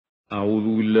أعوذ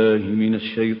بالله من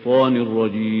الشيطان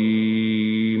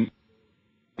الرجيم.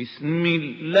 بسم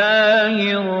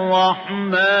الله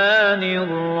الرحمن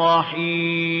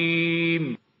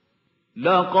الرحيم.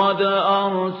 لقد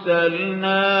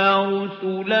أرسلنا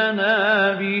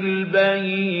رسلنا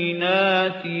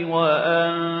بالبينات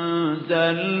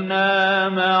وأنزلنا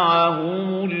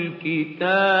معهم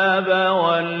الكتاب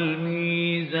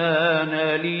والميزان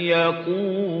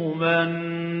ليقوم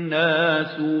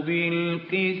الناس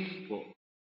بالقسط.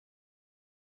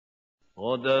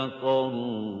 صدق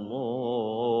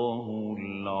الله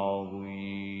العظيم.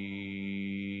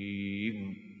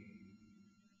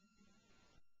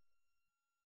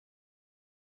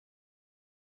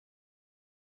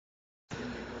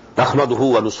 نحمده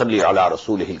ونصلي على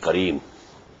رسوله الكريم.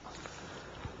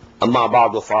 أما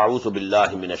بعد فأعوذ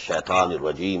بالله من الشيطان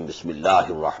الرجيم. بسم الله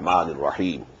الرحمن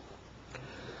الرحيم.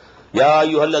 يا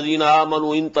أيها الذين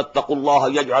آمنوا إن تتقوا الله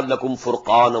يجعل لكم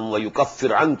فرقانا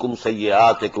ويكفر عنكم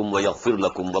سيئاتكم ويغفر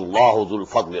لكم والله ذو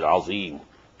الفضل العظيم.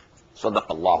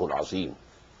 صدق الله العظيم.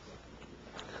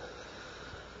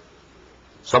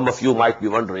 Some of you might be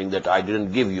wondering that I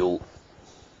didn't give you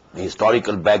the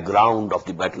historical background of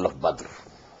the Battle of Badr.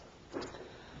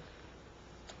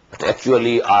 But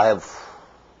actually I have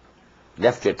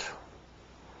left it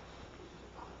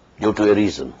due to a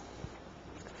reason.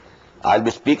 I'll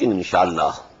be speaking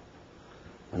inshallah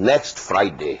next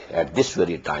Friday at this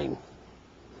very time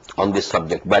on this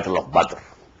subject, Battle of Badr.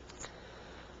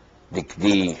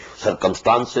 The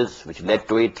circumstances which led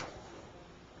to it,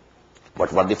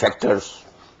 what were the factors,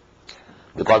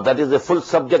 because that is a full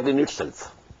subject in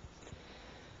itself.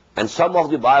 And some of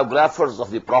the biographers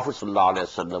of the Prophet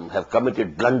ﷺ have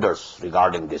committed blunders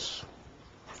regarding this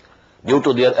due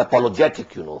to their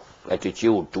apologetic,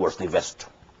 attitude towards the West.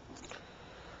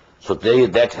 So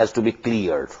that has to be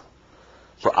cleared.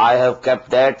 So I have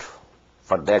kept that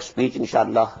for that speech,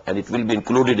 inshallah, and it will be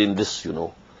included in this,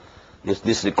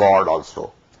 this record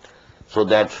also, so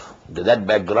that that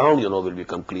background, will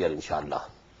become clear, inshallah.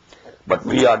 But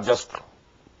we are just,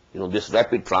 this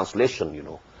rapid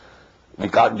translation, we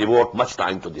can't devote much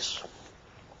time to this.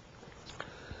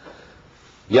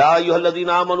 Ya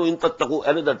ayyuhalladhina amanu in tattaqu,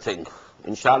 another thing,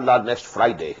 inshallah next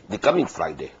Friday, the coming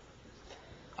Friday,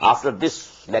 after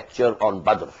this lecture on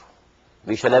Badr,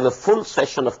 we shall have a full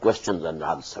session of questions and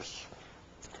answers.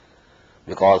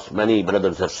 Because many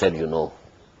brothers have said,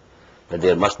 that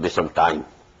there must be some time.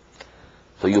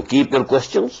 So you keep your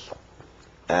questions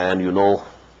and,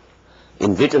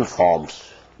 in written forms,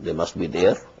 they must be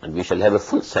there, and we shall have a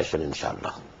full session,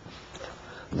 inshallah.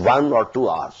 1 or 2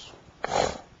 hours.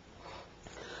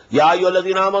 Ya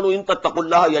ayyuhalladhina amanu in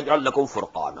tattaqullaha yaj'al lakum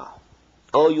furqana.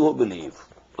 Oh, you who believe,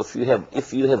 if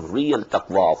you have real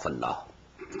taqwa of Allah,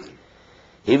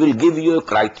 He will give you a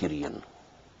criterion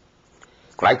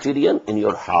in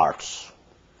your hearts,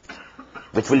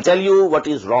 which will tell you what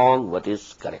is wrong, what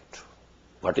is correct,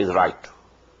 what is right,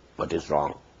 what is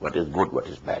wrong, what is good, what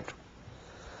is bad.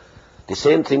 The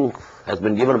same thing has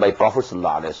been given by Prophet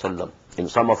ﷺ in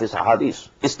some of his hadiths.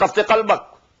 Istafti qalbak.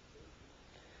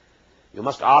 You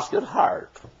must ask your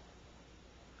heart.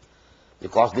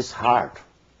 Because this heart,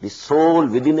 this soul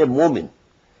within a moment,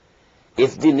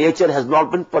 if the nature has not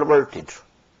been perverted,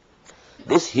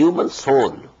 this human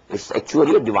soul is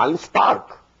actually a divine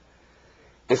spark.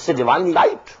 It's a divine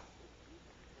light.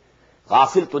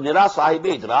 Ghafil to nira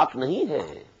sahibe idrak nahi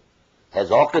hai. है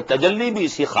ज़ौक़ तजल्ली भी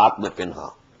इसी खाक में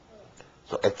पिन्हा.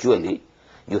 So actually,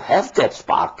 you have that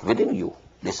spark within you,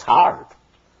 this heart.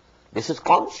 This is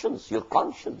conscience, your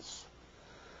conscience.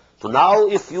 So now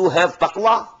if you have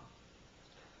taqwa,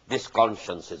 this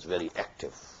conscience is very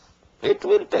active. It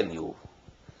will tell you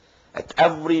at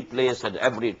every place, at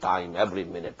every time, every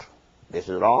minute, this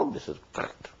is wrong, this is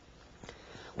correct.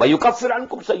 وَيُكَفِّرْ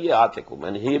عَنْكُمْ سَيِّئَاتِكُمْ,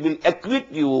 and He will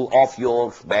acquit you of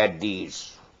your bad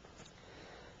deeds.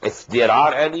 If there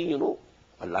are any,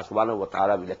 Allah subhanahu wa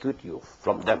ta'ala will acquit you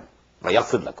from them.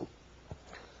 وَيَغْفِرْ لَكُمْ,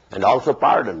 and also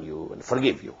pardon you and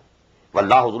forgive you.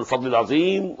 وَاللَّهُ ذُو الْفَضْلِ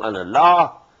الْعَظِيمِ, and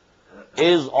Allah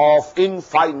is of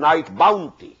infinite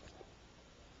bounty.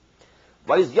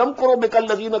 وَإِذْ يَمْكُرُ بِكَ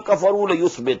الَّذِينَ كَفَرُوا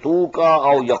لَيُثْبِتُوكَ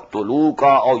أَوْ يَقْتُلُوكَ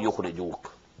أَوْ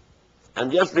يُخْرِجُوكَ.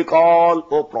 And just recall,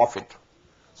 O Prophet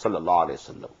sallallahu alaihi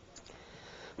wasallam,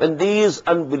 when these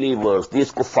unbelievers,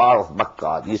 these kuffar of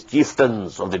Makkah, these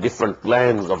chieftains of the different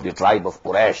clans of the tribe of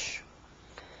Quraysh,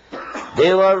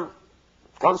 they were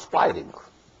conspiring.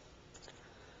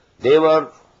 They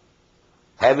were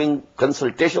having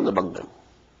consultation among them.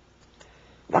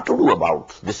 What to do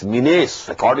about this menace?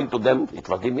 According to them, it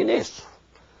was the menace.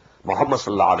 Muhammad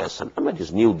sallallahu alaihi wasallam and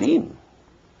his new deen,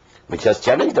 which has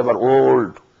challenged our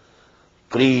old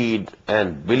creed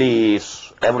and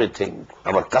beliefs, everything,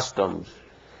 our customs,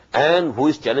 and who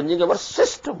is challenging our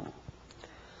system.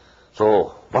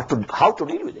 So, how to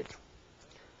deal with it?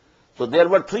 So there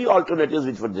were three alternatives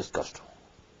which were discussed.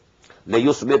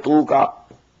 لَيُثْبِتُوكَ,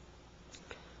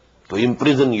 to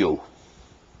imprison you,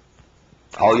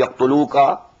 أَوْ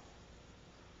يَقْتُلُوكَ,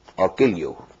 or kill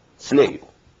you, slay you,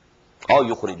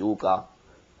 أَوْ يُخْرِجُوكَ,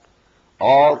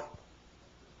 or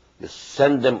you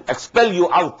send them, expel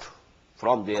you out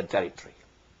from their territory.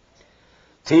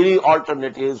 Three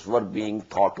alternatives were being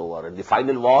thought over, and the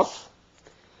final was,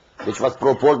 which was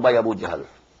proposed by Abu Jahl.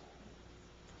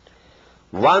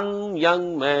 One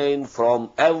young man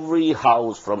from every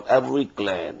house, from every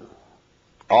clan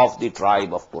of the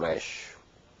tribe of Quraysh.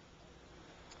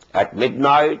 At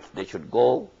midnight, they should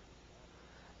go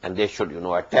and they should,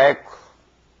 attack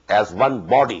as one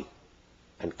body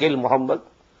and kill Muhammad,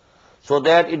 so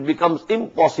that it becomes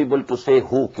impossible to say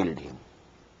who killed him.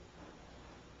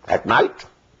 At night,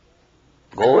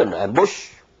 go and ambush,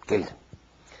 kill him,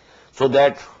 so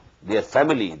that their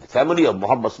family, the family of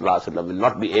Muhammad sallallahu alaihi wasallam, will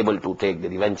not be able to take the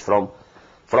revenge from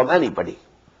anybody,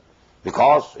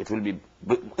 because it will be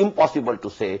impossible to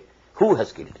say who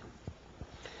has killed him.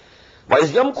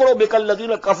 وَإِذْ يَمْكُرُ بِكَ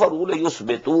الَّذِينَ كَفَرُوا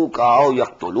لَيُثْبِتُوكَ أَوْ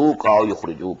يَقْتُلُوكَ أَوْ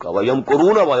يُخْرِجُوكَ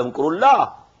وَيَمْكُرُونَ وَيَمْكُرُ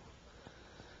اللَّهُ.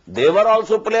 They were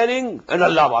also planning, and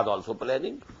Allah was also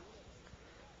planning.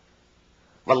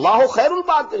 وَاللَّهُ خَيْرُ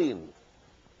الْمَاكِرِينَ,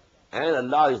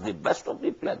 and Allah is the best of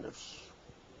the planners.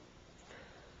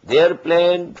 Their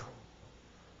plan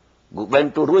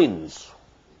went to ruins,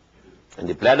 and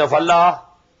the plan of Allah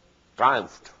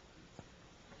triumphed.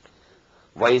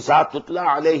 وَإِذَا تُتْلَى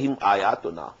عَلَيْهِمْ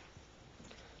آيَاتُنَا.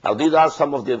 Now these are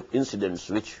some of the incidents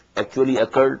which actually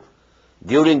occurred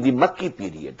during the Makki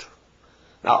period.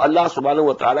 Now Allah subhanahu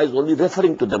wa ta'ala is only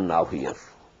referring to them now here.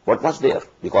 What was there?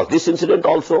 Because this incident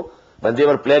also, when they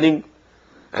were planning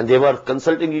and they were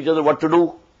consulting each other what to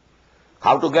do,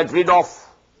 how to get rid of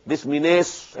this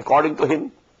menace according to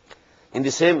him. In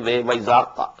the same way,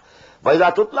 وَإِذَا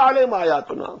تُتْلَى عَلَيْهِمْ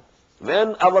آيَاتُنَا,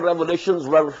 when our revelations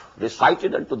were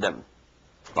recited unto them,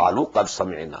 قَالُوا قَدْ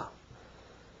سَمِعْنَا,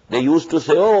 they used to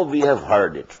say, oh, we have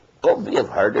heard it. Oh, we have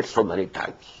heard it so many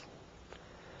times.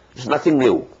 It's nothing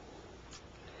new.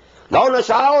 لَوْ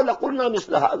نَشَاءُ لَقُلْنَا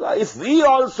مِثْلَ هَذَا. If we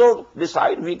also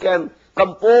decide, we can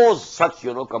compose such,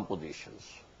 compositions.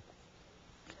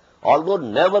 Although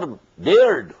never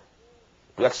dared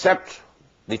to accept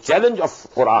the challenge of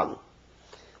Quran.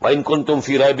 وَإِن كُنْتُمْ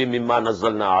فِي رَيْبٍ مِّمَّا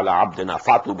نَزَّلْنَا عَلَىٰ عَبْدِنَا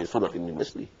فَاتُوا بِسُورَةٍ مِّن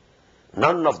مِثْلِهِ.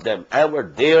 None of them ever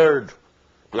dared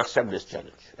to accept this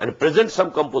challenge and present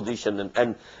some composition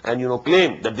and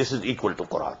claim that this is equal to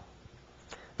Quran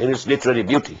in its literary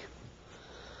beauty.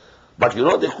 But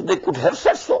they could have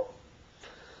said so.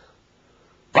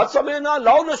 But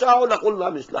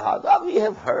we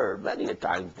have heard many a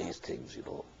times these things,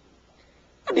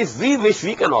 And if we wish,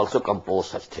 we can also compose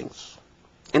such things.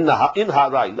 In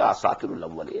hadha illa asatirul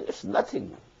awwalin, it's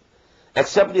nothing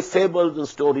except the fables and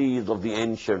stories of the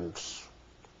ancients.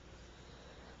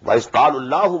 وَإِذْ قَالُوا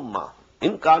اللَّهُمَّ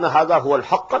إِنْ كَانَ هَذَا هُوَ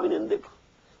الْحَقَّ مِنْ عِنْدِكَ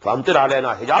فَأَمْطِرْ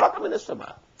عَلَيْنَا حِجَارَةً مِنَ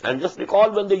السَّمَاءِ. And just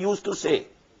recall when they used to say,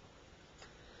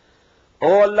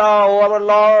 Oh Allah, oh our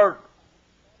Lord,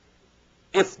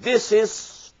 if this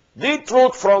is the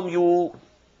truth from you,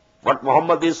 what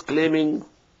Muhammad is claiming,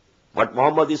 what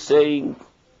Muhammad is saying,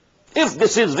 if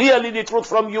this is really the truth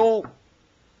from you,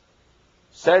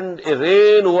 send a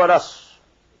rain over us,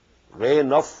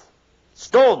 rain of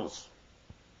stones,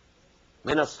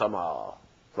 minas sama,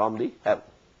 from the heaven.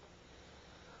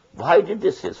 Why did they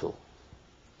say so?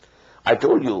 I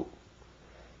told you,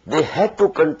 they had to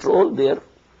control their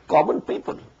common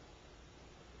people,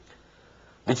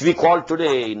 which we call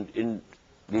today in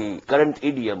the current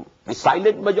idiom, the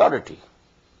silent majority.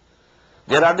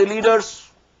 There are the leaders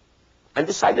and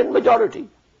the silent majority.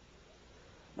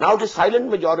 Now the silent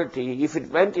majority, if it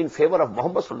went in favor of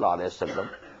Muhammad sallallahu alaihi wasallam,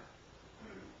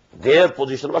 their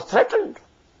position was threatened,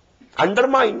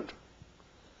 undermined.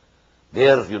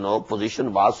 Their,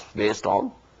 position was based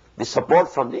on the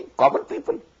support from the common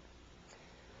people.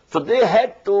 So they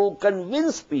had to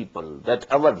convince people that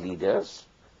our leaders,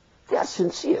 they are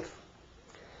sincere.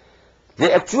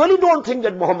 They actually don't think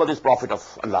that Muhammad is prophet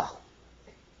of Allah.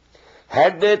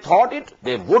 Had they thought it,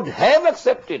 they would have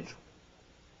accepted.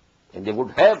 And they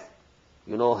would have,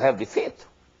 have the faith.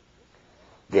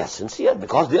 They are sincere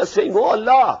because they are saying, Oh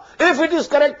Allah, if it is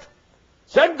correct,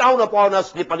 send down upon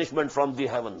us the punishment from the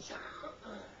heavens.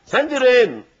 Send the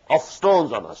rain of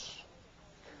stones on us.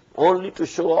 Only to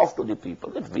show off to the people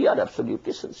that we are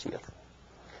absolutely sincere.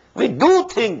 We do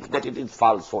think that it is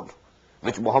falsehood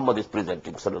which Muhammad is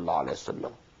presenting, sallallahu alaihi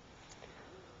wasallam.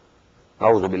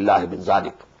 A'udhu billahi min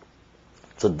zalik.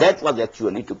 So that was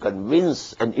actually to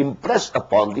convince and impress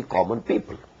upon the common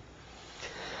people.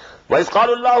 وَإِذْ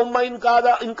قَالُوا اللَّهُمَّ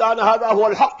إِنْ كَانَ هَذَا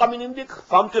هُوَ الْحَقَّ مِنْ عِنْدِكَ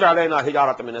فَأَمْطِرْ عَلَيْنَا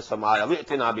حِجَارَةً مِنَ السَّمَاءِ أَوْ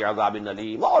ائْتِنَا بِعَذَابٍ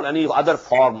أَلِيمٍ, or any other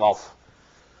form of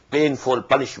painful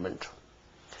punishment.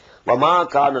 وَمَا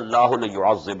كَانَ اللَّهُ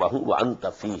لِيُعَذِّبَهُمْ وَأَنْتَ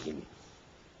فِيهِمْ.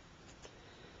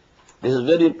 This is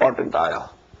very important ayah.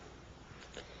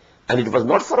 And it was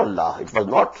not for Allah, it was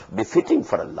not befitting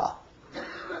for Allah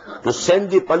to send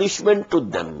the punishment to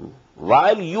them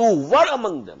while you were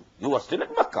among them. You were still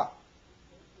at Makkah.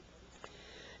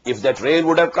 If that rain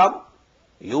would have come,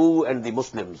 you and the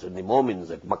Muslims and the Mu'mins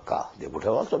at Makkah, they would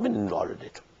have also been involved in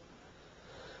it.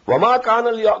 وَمَا كَانَ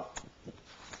اللَّهُ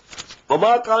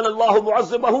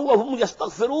مُعَذِّبَهُمْ وَهُمْ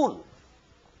يَسْتَغْفِرُونَ.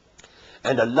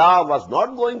 And Allah was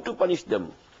not going to punish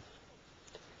them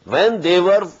when they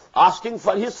were asking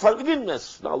for His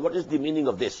forgiveness. Now, what is the meaning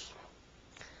of this?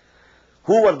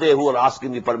 Who were they who were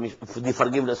asking the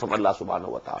forgiveness of Allah subhanahu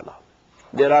wa ta'ala?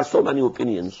 There are so many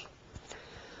opinions.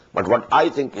 But what I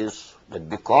think is that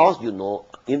because,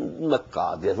 in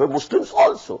Mecca there were Muslims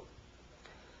also,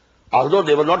 although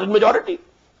they were not in majority,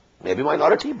 maybe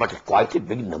minority, but quite a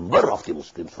big number of the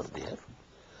Muslims were there.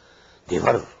 They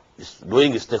were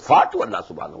doing istighfar to Allah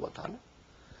subhanahu wa ta'ala.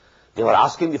 They were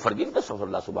asking the forgiveness of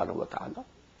Allah subhanahu wa ta'ala.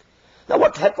 Now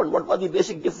what happened? What was the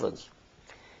basic difference?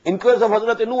 In case of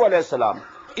Hazrat Nuh alayhi salam,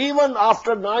 even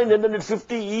after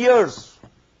 950 years,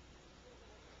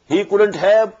 he couldn't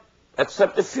have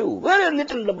except a few, very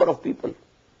little number of people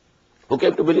who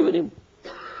came to believe in him.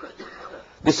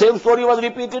 The same story was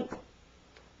repeated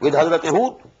with Hazrat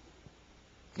Hud,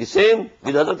 the same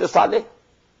with Hazrat Saleh.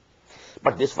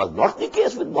 But this was not the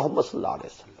case with Muhammad sallallahu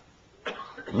alayhi wa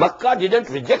sallam. Makkah didn't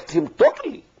reject him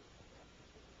totally.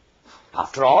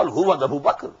 After all, who was Abu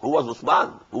Bakr? Who was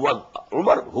Usman? Who was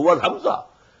Umar? Who was Hamza?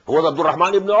 Who was Abdul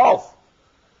Rahman ibn Auf?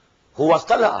 Who was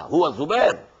Talha? Who was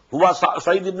Zubair? Who was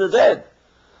Sa'id ibn Zayd?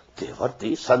 They were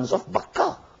the sons of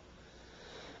Makkah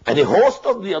and a host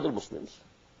of the other Muslims.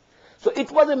 So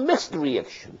it was a mixed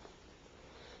reaction,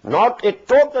 not a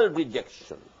total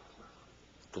rejection.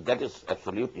 So that is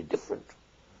absolutely different.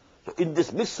 So in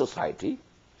this mixed society,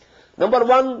 number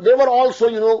one, they were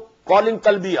also, calling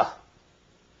talbiyah.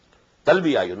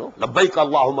 Talbiyah, labbaik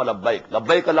Allahumma labbaik,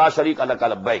 labbaik la sharika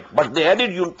laka labbaik. But they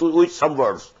added to it some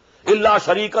words, illa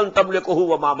sharikan tamlikuhu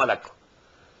wa ma malak.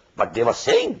 But they were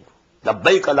saying,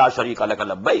 labbaik la sharika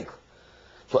laka labbaik.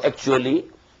 So actually,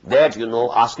 that,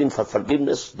 asking for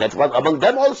forgiveness, that was among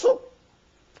them also.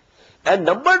 And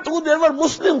number two, there were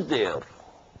Muslims there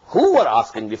who were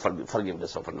asking the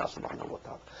forgiveness of Allah subhanahu wa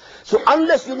ta'ala. So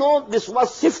unless, this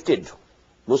was sifted,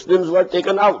 Muslims were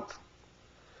taken out,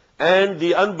 and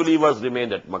the unbelievers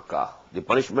remained at Makkah, the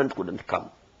punishment couldn't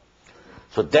come.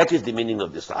 So that is the meaning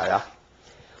of this ayah.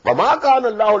 وَمَا كَانَ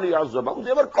اللَّهُ لِيُعَذِّبَهُمْ.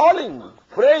 They were calling,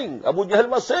 praying. Abu Jahl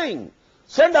was saying,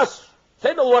 send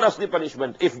over us the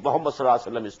punishment if Muhammad sallallahu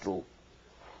alaihi wasallam is true.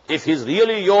 If he's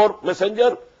really your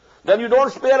messenger, then you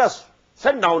don't spare us.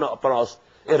 Send down upon us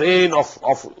a rain of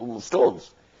stones.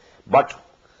 But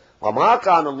وَمَا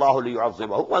كَانَ اللَّهُ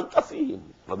لِيُعَذِّبَهُمْ وَأَنْتَ فِيهِمْ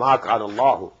وَمَا كَانَ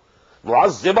اللَّهُ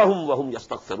مُعَذِّبَهُمْ وَهُمْ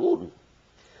يَسْتَغْفِرُونَ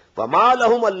وَمَا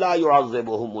لَهُمْ أَلَّا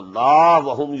يُعَذِّبَهُمُ اللَّهُ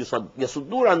وَهُمْ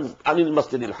يَصُدُّونَ عَنِ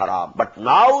الْمَسْجِدِ الْحَرَامِ. But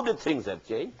now the things have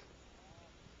changed.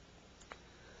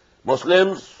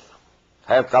 Muslims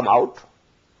have come out.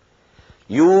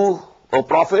 You, O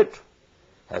Prophet,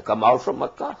 have come out from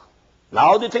Makkah.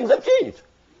 Now the things have changed.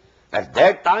 At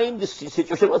that time, the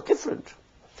situation was different.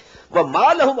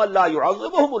 وَمَا لَهُمْ أَلَّا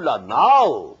يُعَذِّبَهُمُ اللَّهُ.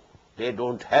 Now, they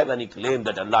don't have any claim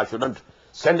that Allah shouldn't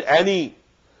send any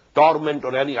torment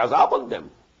or any azab on them.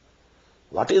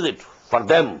 What is it for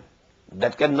them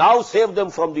that can now save them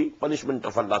from the punishment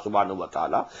of Allah subhanahu wa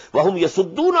ta'ala? وَهُمْ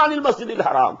يَسُدُّونَ عَنِ الْمَسْجِدِ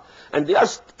الْحَرَامِ. And they are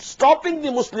stopping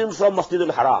the Muslims from Masjid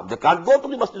al-Haram. They can't go to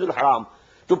the Masjid al-Haram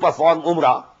to perform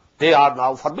Umrah. They are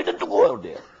now forbidden to go out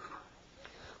there.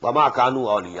 وَمَا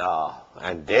كَانُوا أَوْلِيَاءَ.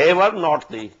 And they were not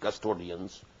the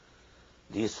custodians.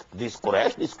 These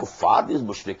Quraysh, these Kuffar, these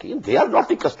Mushrikeen, they are not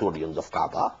the custodians of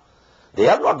Kaaba. They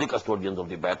are not the custodians of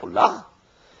the Baytullah.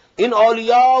 In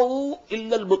awliya'u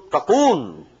illa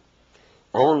al-muttaqoon.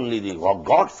 Only the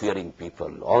God-fearing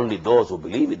people, only those who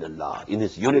believe in Allah, in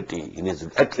His unity, in His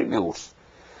attributes,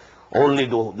 only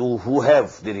who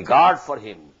have the regard for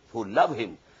Him, who love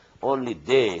Him, only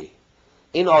they.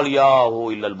 In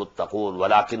awliya'u illa al-muttaqoon,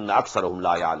 walakinna aksarahum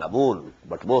la ya'lamoon.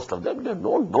 But most of them, they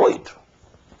don't know it.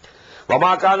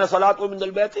 وَمَا كَانَ صَلَاتُهُمْ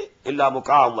مِنَ الْبَيْتِ إِلَّا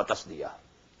مُكَاءً وَتَصْدِيَةً.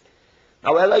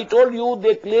 Now, as I told you,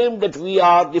 they claim that we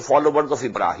are the followers of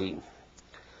Ibrahim.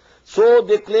 So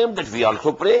they claim that we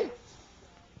also pray.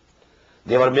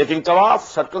 They were making tawaf,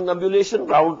 circumambulation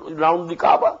round the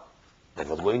Kaaba. That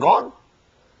was going on.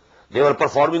 They were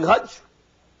performing Hajj.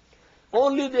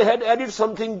 Only they had added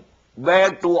something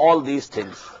bad to all these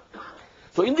things.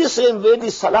 So in the same way,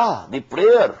 the salah, the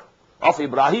prayer of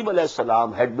Ibrahim alayhi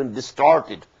salam had been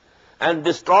distorted. And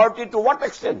distorted to what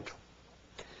extent?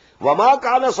 وَمَا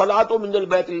كَانَ صَلَاتُ مِنَ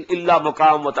الْبَيْتِ إِلَّا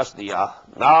مُقَامٌ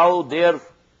وَتَسْدِيَةٌ. Now their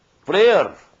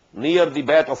prayer near the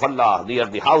Bayt of Allah, near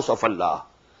the house of Allah,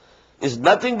 is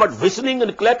nothing but whistling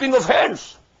and clapping of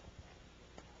hands.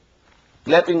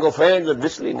 Clapping of hands and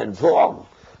whistling and so on.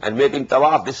 And making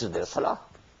tawaf, this is their salah.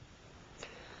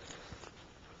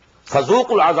 فَذُوقُوا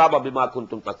الْعَذَابَ بِمَا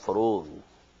كُنْتُمْ تَكْفُرُونَ.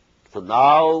 So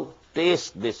now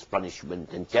taste this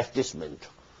punishment and chastisement.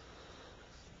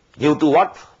 Due to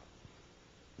what?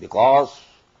 Because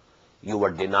you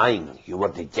were denying, you were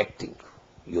rejecting.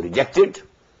 You rejected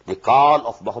the call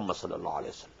of Muhammad sallallahu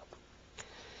alayhi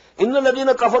wa sallam. إِنَّ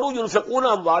الَّذِينَ كَفَرُوا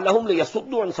يُنْفِقُونَ أَمْوَالَهُمْ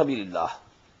لِيَصُدُّوا عَنْ سَبِيلِ اللَّهِ.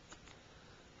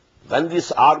 When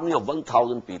this army of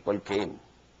 1,000 people came,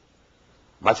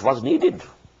 much was needed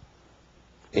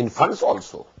in funds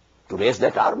also to raise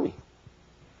that army.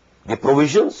 The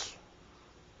provisions,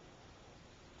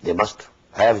 they must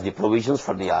have the provisions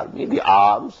for the army, the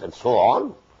arms and so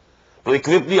on, to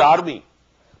equip the army,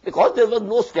 because there was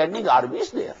no standing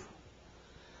armies there.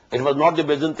 It was not the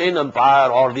Byzantine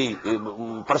Empire or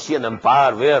the Persian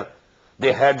Empire where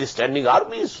they had the standing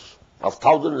armies of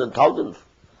thousands and thousands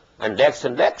and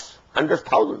lakhs, hundreds,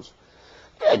 thousands.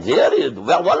 Yeah, there is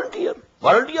volunteer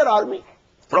army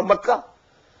from Mecca.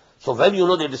 So when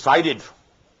they decided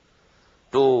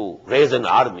to raise an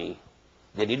army,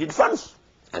 they needed funds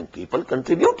and people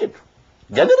contributed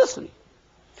generously.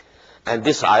 And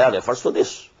this ayah refers to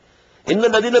this. إِنَّ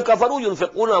الَّذِينَ كَفَرُوا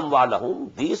يُنْفِقُونَ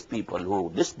أَمْوَالَهُم. These people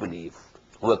who disbelieve,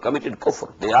 who have committed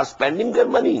kufr, they are spending their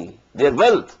money, their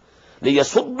wealth.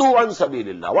 لِيَصُدُّوا عَنْ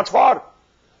سَبِيلِ اللَّهِ. What for?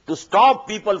 To stop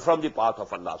people from the path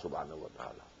of Allah subhanahu wa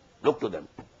ta'ala. Look to them.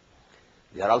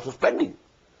 They are also spending.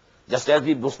 Just as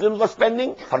the Muslims were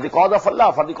spending for the cause of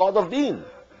Allah, for the cause of deen.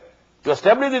 To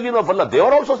establish the deen of Allah, they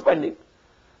were also spending.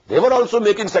 They were also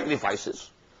making sacrifices.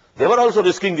 They were also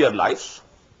risking their lives.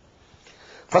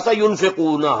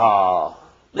 فَسَيُنْفِقُونَهَا.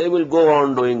 They will go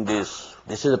on doing this.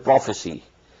 This is a prophecy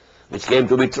which came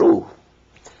to be true.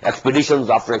 Expeditions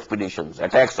after expeditions,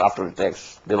 attacks after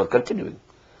attacks, they were continuing.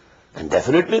 And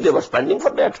definitely they were spending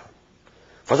for that.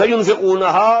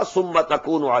 فَسَيُنْفِقُونَهَا ثُمَّ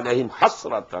تَكُونُ عَلَيْهِمْ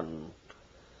حَسْرَةً.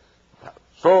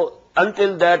 So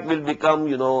until that will become,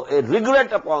 a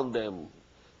regret upon them.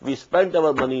 We spent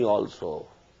our money also.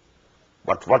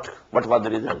 But what was the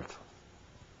result?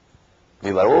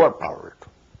 We were overpowered.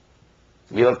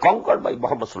 We were conquered by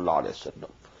Muhammad sallallahu alayhi wa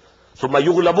sallam. ثُمَّ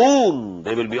يُغْلَبُونَ.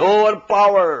 They will be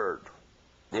overpowered.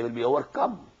 They will be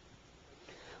overcome.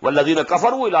 وَالَّذِينَ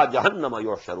كَفَرُوا إِلَىٰ جَهَنَّمَ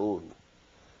يُحْشَرُونَ.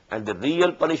 And the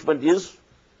real punishment is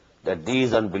that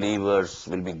these unbelievers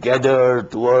will be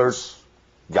gathered towards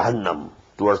Jahannam,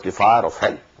 towards the fire of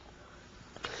hell.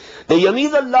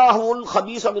 لِيَمِيزَ اللَّهُ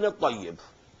الْخَبِيثَ مِنَ الطَّيِّبِ.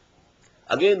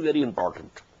 Again, very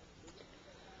important.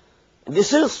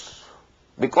 This is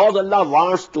because Allah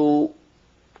wants to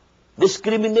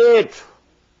discriminate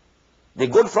the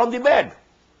good from the bad,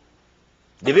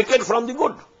 the wicked from the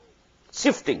good,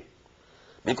 sifting.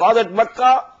 Because at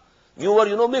Mecca, you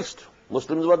were, mixed.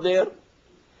 Muslims were there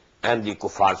and the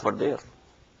kuffars were there.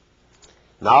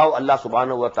 Now Allah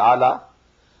subhanahu wa ta'ala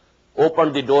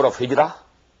opened the door of hijrah.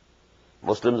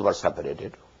 Muslims were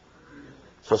separated.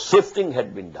 So sifting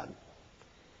had been done.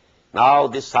 Now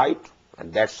this side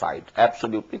and that side,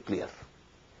 absolutely clear.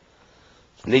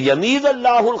 لِيَمِيزَ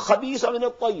اللَّهُ الْخَبِيثَ مِنَ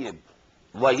الطَّيِّبِ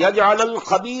وَيَجْعَلَ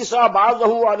الْخَبِيثَ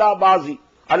بَعْضَهُ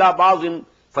عَلَى بَعْضٍ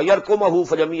فَيَرْكُمَهُ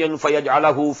فَجَمِيعًا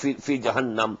فَيَجْعَلَهُ فِي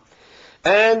جَهَنَّمَ.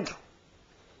 And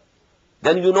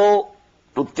then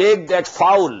to take that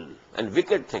foul and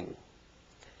wicked thing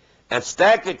and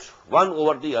stack it one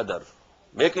over the other,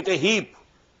 make it a heap,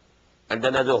 and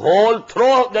then as a whole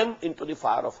throw them into the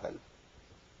fire of hell.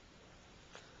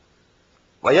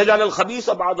 وَيَجْعَلَ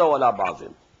الْخَبِيثَ بَعْضَهُ عَلَى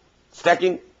بَعْضٍ.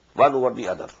 Stacking one over the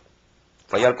other.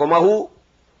 فَيَرْكُمَهُ.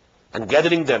 And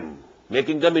gathering them,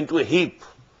 making them into a heap.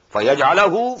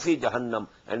 فَيَجْعَلَهُ فِي جَهَنَّمَ.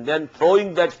 And then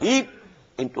throwing that heap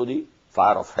into the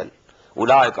fire of hell.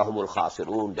 أُولَٰئِكَ هُمُ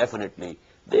الْخَاسِرُونَ. Definitely,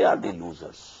 they are the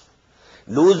losers.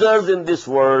 Losers in this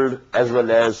world as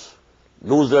well as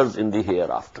losers in the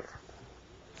hereafter.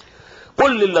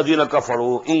 قُلْ لِلَّذِينَ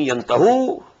كَفَرُوا إِن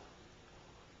يَنْتَهُوا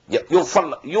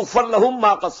يُغْفَرْ لَهُمْ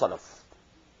مَا قَدْ سَلَفَ.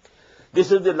 This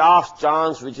is the last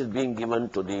chance which is being given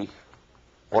to the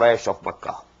Quraysh of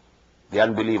Makkah, the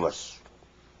unbelievers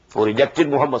who rejected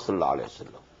Muhammad sallallahu alayhi wa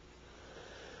sallam.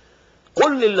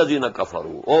 قُلْ لِلَّذِينَ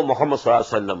كَفَرُوا, O Muhammad sallallahu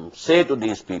alaihi wasallam, say to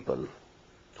these people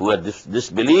who have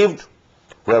disbelieved,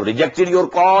 who have rejected your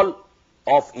call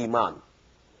of Iman,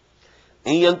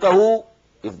 إِن يَنْتَهُوا,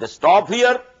 if they stop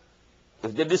here,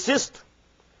 if they desist,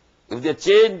 if they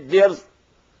change their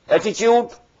attitude,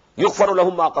 يُغْفَرُ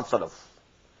لَهُمْ مَا قَدْ سَلَفَ,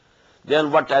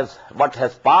 then what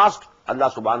has passed,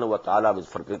 Allah subhanahu wa ta'ala will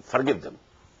forgive them.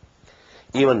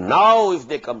 Even now, if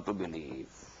they come to believe,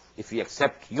 if we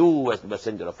accept you as the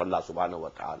messenger of Allah subhanahu wa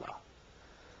ta'ala,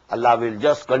 Allah will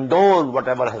just condone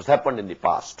whatever has happened in the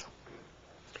past.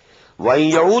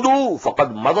 وَإِن يَعُودُوا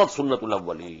فَقَدْ مَضَتْ سُنَّةُ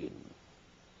الْأَوَّلِينَ.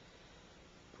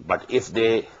 But if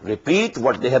they repeat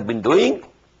what they have been doing,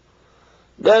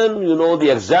 then, the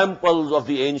examples of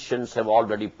the ancients have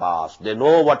already passed. They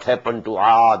know what happened to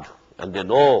Ad, and they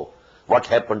know what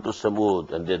happened to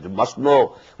Samud, and they must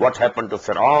know what happened to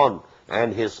Fir'aun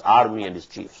and his army and his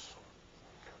chiefs.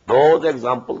 Those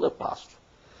examples are past.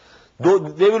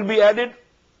 They will be added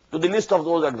to the list of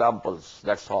those examples,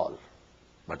 that's all.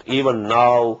 But even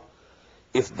now,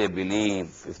 if they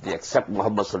believe, if they accept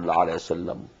Muhammad sallallahu alaihi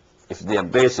wasallam, if they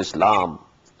embrace Islam,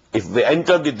 if they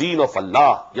enter the deen of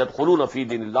Allah, يَدْخُلُونَ فِي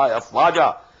دِينِ اللَّهِ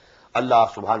أَفْوَاجًا,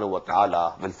 Allah subhanahu wa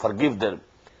ta'ala will forgive them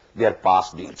their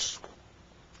past deeds.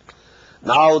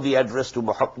 Now the address to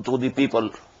the people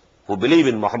who believe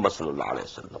in Muhammad sallallahu alaihi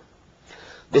wasallam.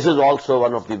 This is also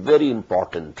one of the very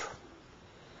important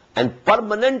and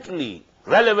permanently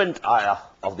relevant ayah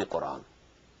of the Quran.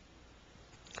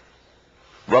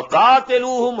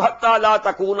 وَقَاتِلُوهُمْ حَتَّى لَا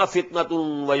تَكُونَ فِتْنَةٌ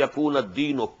وَيَكُونَ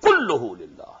الدِّينُ كُلُّهُ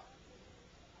لِلَّهِ.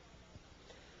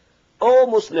 O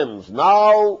Muslims,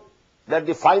 now that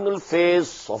the final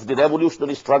phase of the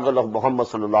revolutionary struggle of Muhammad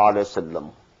sallallahu alaihi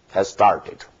wasallam has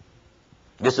started,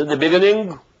 this is the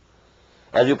beginning,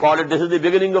 as you call it, this is the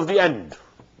beginning of the end.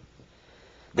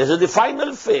 This is the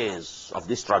final phase of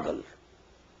the struggle.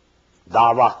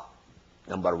 Dawah,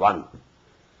 number one.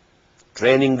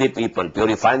 Training the people,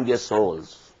 purifying their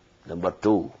souls. Number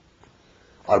two.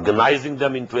 Organizing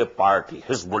them into a party,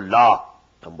 Hizbullah.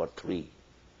 Number three.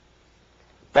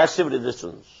 Passive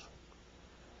resistance.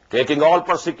 Taking all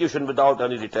persecution without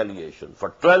any retaliation. For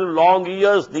 12 long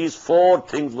years, these four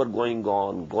things were going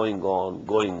on.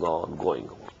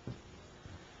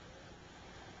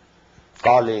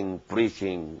 Calling,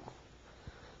 preaching,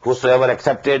 whosoever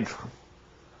accepted,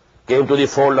 came to the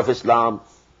fold of Islam,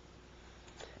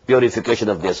 purification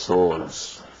of their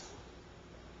souls,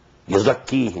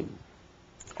 yuzakkihim,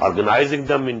 organizing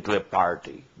them into a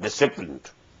party, disciplined.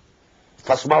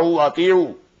 Fasma'u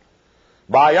ati'u,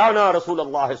 bayana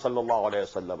Rasulullah sallallahu alayhi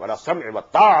wa sallam, ala sam'i wa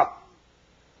ta'a.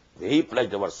 We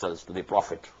pledged ourselves to the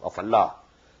Prophet of Allah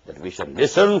that we shall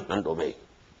listen and obey.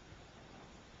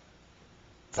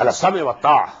 على السمع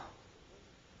والطاعة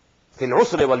في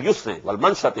العسر واليسر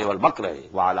والمنشط والمكره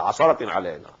وعلى عثرة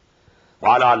علينا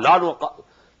وعلى أن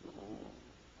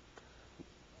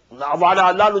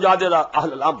لا نجادل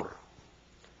أهل الأمر.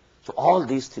 So all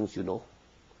these things,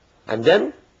 and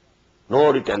then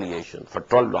no retaliation for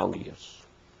 12 long years.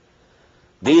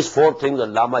 These four things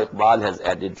Allama Iqbal has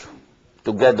added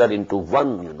together into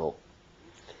one,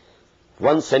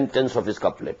 one sentence of his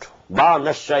couplet. Ba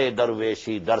nashai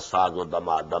darweshi dar sazo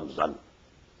dama damzan.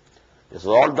 This is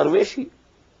all darweshi.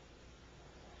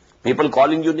 People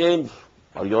calling you names,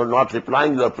 or you are not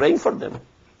replying, you are praying for them.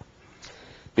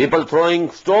 People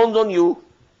throwing stones on you,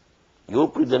 you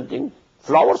presenting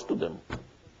flowers to them.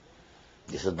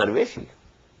 This is darweshi.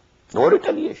 No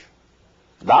retaliation.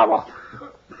 Dawah.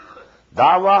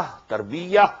 Dawah,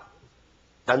 tarbiyah,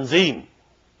 tanzim,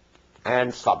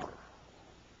 and sabr.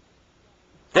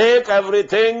 Take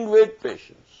everything with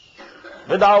patience,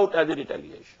 without any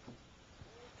retaliation.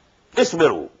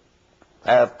 Isbiru,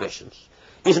 have patience.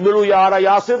 Isbiru ya ala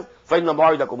Yasir, fa inna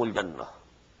ma'idakumul jannah.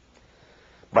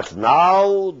 But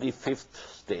now the fifth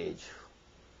stage,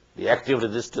 the active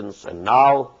resistance, and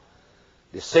now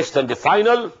the sixth and the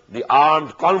final, the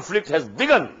armed conflict has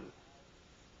begun.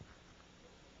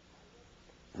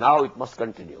 Now it must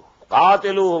continue.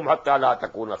 قَاتِلُوهُمْ حَتَّى لَا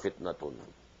تَكُونَ فِتْنَةٌ.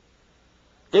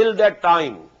 Till that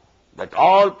time, that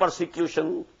all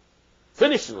persecution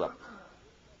finishes up.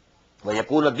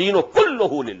 وَيَكُونَ الدِّينُ كُلُّهُ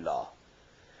لِلَّهِ.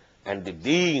 And the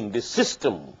deen, the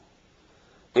system,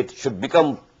 it should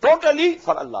become totally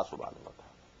for Allah subhanahu wa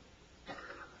ta'ala.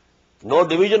 No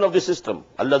division of the system.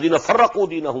 الَّذِينَ فَرَّقُوا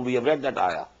دِينَهُمْ. We have read that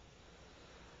ayah.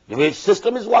 The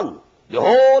system is one. The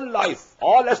whole life,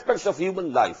 all aspects of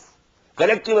human life,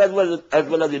 collective as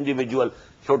well as individual,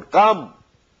 should come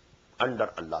under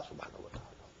Allah subhanahu wa ta'ala.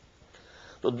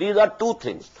 So these are two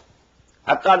things.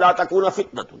 حَتَّى لَا تَكُونَ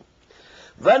فِتْنَةٌ.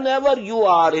 Whenever you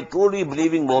are a truly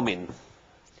believing mu'min,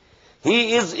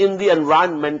 He is in the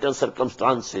environment and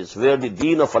circumstances where the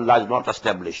deen of Allah is not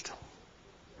established.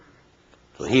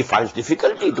 So he finds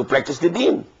difficulty to practice the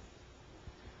deen.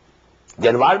 The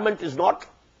environment is not,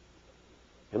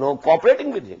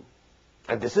 cooperating with him.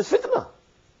 And this is fitna.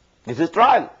 This is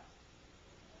trial.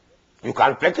 You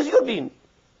can't practice your deen.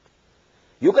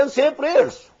 You can say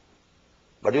prayers,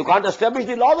 but you can't establish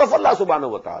the laws of Allah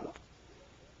subhanahu wa ta'ala.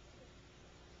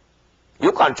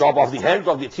 You can't chop off the hands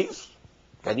of the thieves,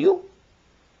 can you?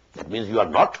 That means you are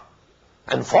not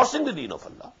enforcing the deen of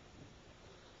Allah.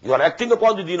 You are acting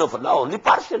upon the deen of Allah only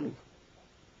partially.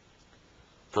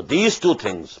 So these two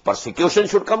things, persecution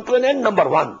should come to an end. Number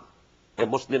one, a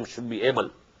Muslim should be able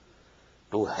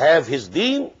to have his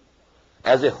deen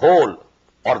as a whole,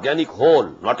 organic whole,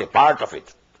 not a part of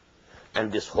it.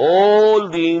 And this whole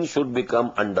deen should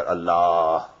become under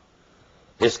Allah,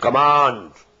 His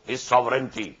command, His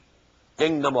sovereignty,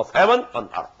 kingdom of heaven on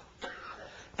earth.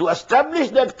 To establish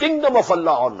that kingdom of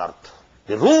Allah on earth,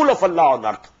 the rule of Allah on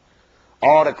earth,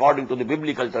 or according to the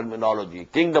biblical terminology,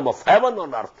 kingdom of heaven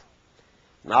on earth.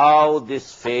 Now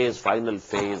this phase, final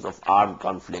phase of armed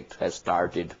conflict has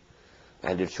started,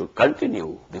 and it should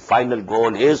continue. The final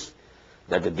goal is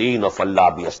that the deen of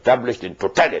Allah be established in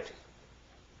totality.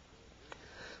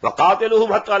 وَقَاتِلُهُمْ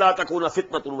حَتَّى لَا تَكُونَ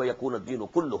فِتْنَةٌ وَيَكُونَ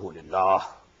الدِّينُ كُلُّهُ لِلَّهِ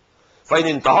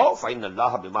فَإِنِ انْتَهَوْا فَإِنَّ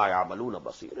اللَّهَ بِمَا يَعْمَلُونَ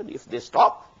بَصِيرٌ. And if they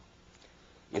stop,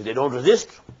 if they don't resist,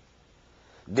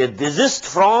 they desist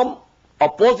from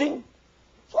opposing,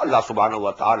 so Allah subhanahu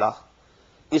wa ta'ala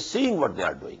is seeing what they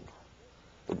are doing.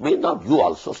 It means now you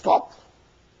also stop.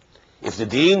 If the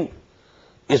deen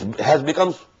has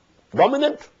become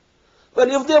dominant,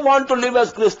 well, if they want to live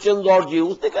as Christians or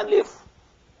Jews, they can live.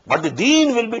 But the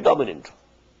deen will be dominant.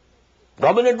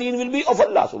 Dominant deen will be of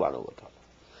Allah subhanahu wa ta'ala.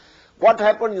 What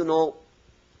happened,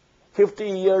 50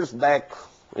 years back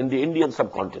in the Indian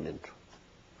subcontinent?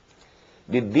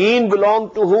 The deen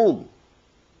belonged to whom?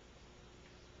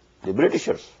 The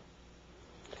Britishers.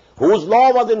 Whose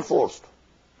law was enforced?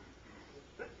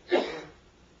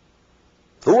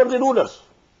 Who were the rulers?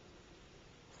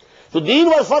 So deen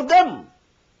was for them.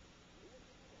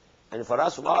 And for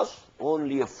us was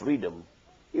only a freedom.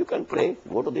 You can pray,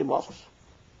 go to the mosques.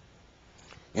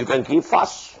 You can keep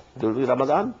fast during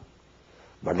Ramadan.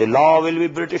 But the law will be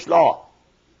British law.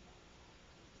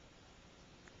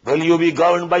 Will you be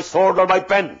governed by sword or by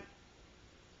pen?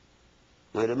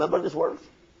 Do you remember this word?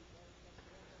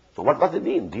 So what was the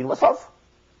deen? Deen was of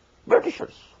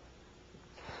Britishers.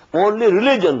 Only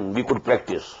religion we could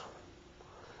practice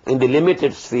in the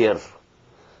limited sphere.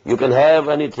 You can have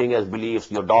anything as beliefs,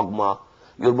 your dogma,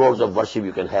 your modes of worship,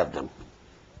 you can have them.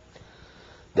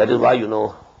 That is why,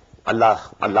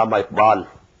 Allama Iqbal,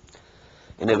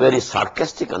 in a very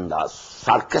sarcastic andaz,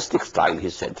 sarcastic style, he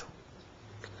said,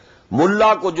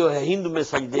 मुल्ला को जो है हिंद में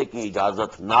सजदे की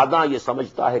इजाजत, नादा ये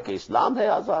समझता है कि इस्लाम है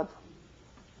आजाद.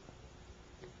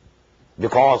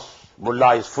 Because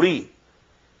mullah is free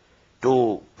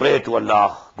to pray to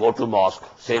Allah, go to mosque,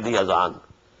 say the azan,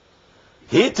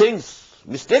 he thinks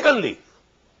mistakenly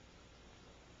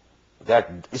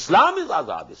that Islam is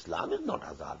azad. Islam is not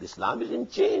azad. Islam is in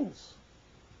chains.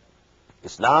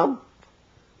 Islam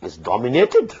is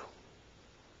dominated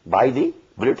by the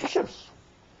Britishers.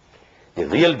 The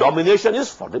real domination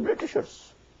is for the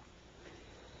Britishers.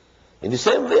 In the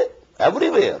same way,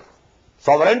 everywhere,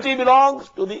 sovereignty belongs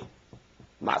to the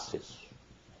masses.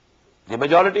 The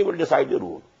majority will decide the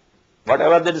rule.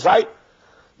 Whatever they decide,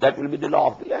 that will be the law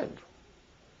of the land.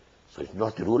 So it's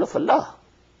not the rule of Allah.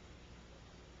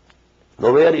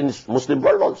 Nowhere in Muslim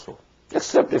world also,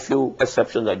 except a few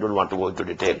exceptions. I don't want to go into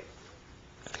detail.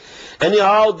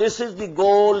 Anyhow, this is the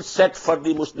goal set for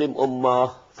the Muslim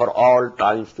Ummah for all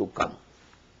times to come.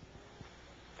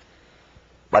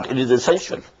 But it is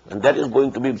essential, and that is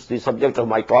going to be the subject of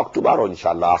my talk tomorrow,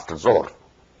 inshallah, after Zohr.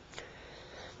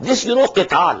 This,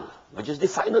 qital, which is the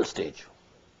final stage,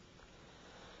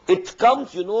 it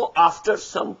comes, after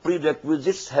some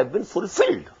prerequisites have been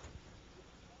fulfilled.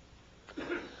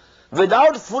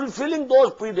 Without fulfilling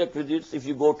those prerequisites, if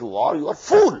you go to war, you are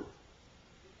fool.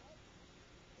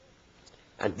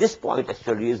 And this point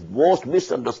actually is most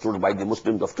misunderstood by the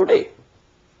Muslims of today.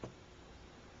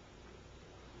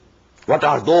 What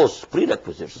are those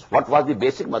prerequisites? What was the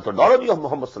basic methodology of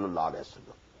Muhammad sallallahu alaihi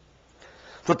wasallam?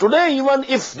 So today, even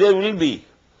if there will be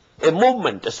a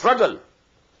movement, a struggle,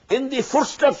 in the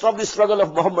footsteps of the struggle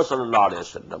of Muhammad sallallahu alaihi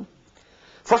wasallam,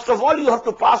 first of all, you have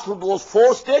to pass through those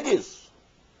 4 stages.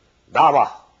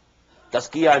 Dawah,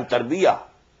 Tazkiyah and Tarbiyah,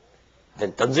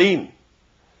 then Tanzeem,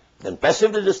 then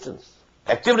passive resistance,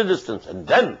 active resistance, and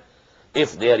then,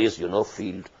 if there is,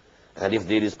 field, and if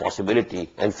there is possibility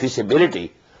and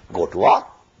feasibility, go to war.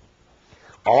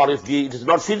 Or if it is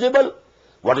not feasible,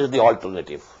 what is the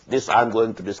alternative? This I am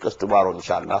going to discuss tomorrow,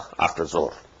 inshallah, after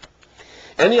Zohr.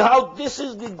 Anyhow, this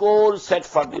is the goal set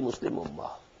for the Muslim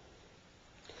Ummah.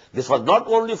 This was not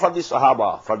only for the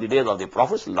Sahaba, for the days of the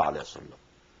Prophet ﷺ.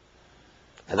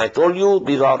 As I told you,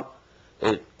 these are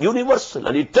universal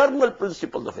and eternal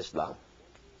principles of Islam.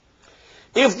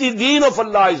 If the deen of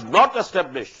Allah is not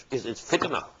established, it's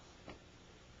fitna.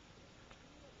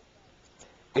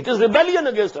 It is rebellion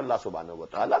against Allah subhanahu wa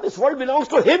ta'ala. This world belongs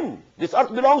to Him. This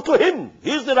earth belongs to Him.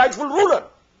 He is the rightful ruler.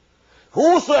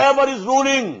 Whosoever is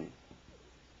ruling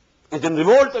is in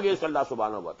revolt against Allah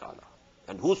subhanahu wa ta'ala.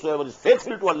 And whosoever is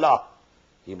faithful to Allah,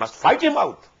 he must fight him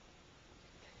out.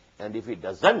 And if he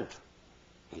doesn't,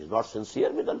 he is not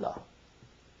sincere with Allah.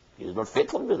 He is not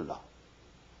faithful with Allah.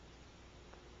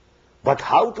 But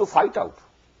how to fight out?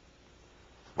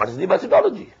 What is the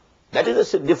methodology? That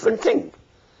is a different thing.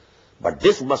 But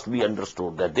this must be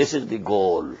understood, that this is the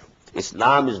goal.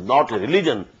 Islam is not a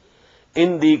religion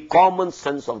in the common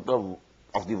sense of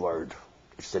the word.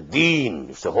 It's a deen,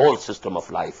 it's a whole system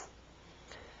of life.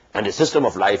 And a system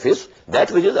of life is that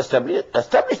which is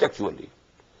established actually.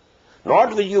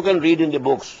 Not which you can read in the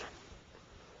books,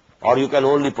 or you can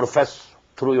only profess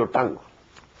through your tongue.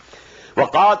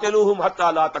 وَقَاتِلُوهُمْ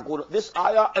حَتَّى لَا تَكُونَ. This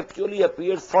ayah actually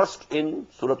appeared first in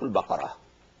Surah Al-Baqarah.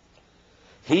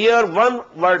 Here one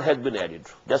word has been added.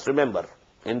 Just remember,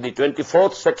 in the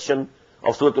 24th section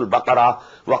of Surah Al-Baqarah,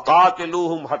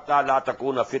 وَقَاتِلُوهُمْ حَتَّى لَا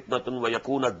تَكُونَ فِتْنَةٌ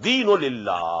وَيَكُونَ الدِّينُ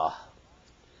لِلَّهِ.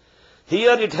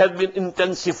 Here it has been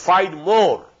intensified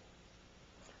more.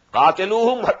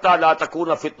 قَاتِلُوهُمْ حَتَّى لَا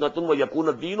تَكُونَ فِتْنَةٌ وَيَكُونَ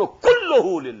الدِّينُ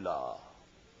كُلُّهُ لِلَّهِ.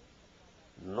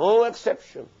 No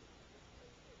exception.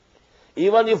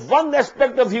 Even if one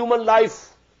aspect of human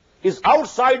life is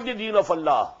outside the deen of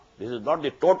Allah, this is not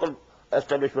the total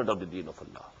establishment of the deen of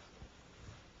Allah.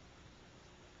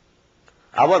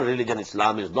 Our religion,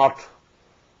 Islam, is not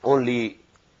only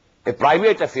a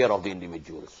private affair of the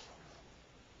individuals.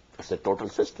 It's a total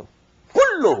system.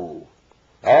 Kulluhu,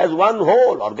 as one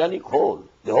whole, organic whole,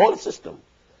 the whole system,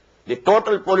 the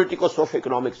total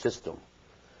politico-socio-economic system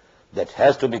that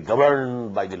has to be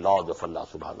governed by the laws of Allah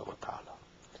subhanahu wa ta'ala.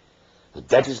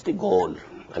 That is the goal,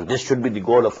 and this should be the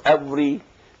goal of every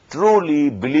truly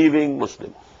believing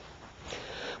Muslim.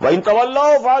 وَإِن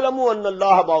تَوَلَّوْا فَاعْلَمُوا أَنَّ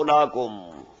اللَّهَ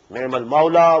مَوْلَاكُمْ نِعْمَ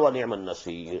الْمَوْلَى وَنِعْمَ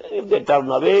النَّصِيرُ. If they turn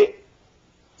away,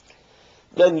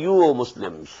 then you, O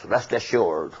Muslims, rest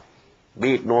assured,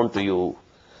 be it known to you,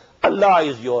 Allah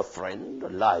is your friend,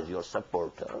 Allah is your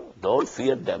supporter. Don't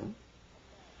fear them.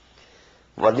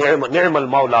 وَنِعْمَ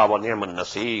الْمَوْلَى وَنِعْمَ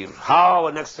النَّصِيرُ. How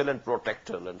an excellent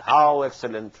protector and how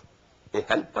excellent a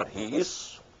helper he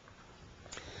is.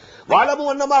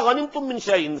 وَاعْلَمُوا أَنَّمَا غَنِمْتُم مِّن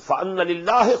شَيْءٍ فَأَنَّ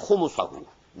لِلَّهِ خُمُسَهُ.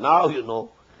 Now you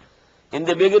know, in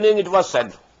the beginning it was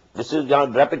said, this is a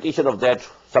repetition of that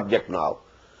subject now,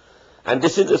 and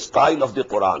this is the style of the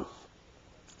Quran.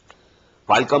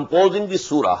 While composing the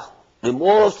surah, the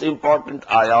most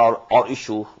important ayah or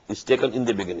issue is taken in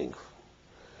the beginning.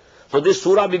 So this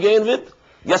surah began with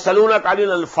يَسَلُونَكَ عَنِ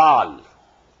الْأَنْفَالِ,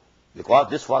 because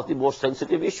this was the most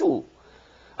sensitive issue.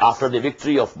 After the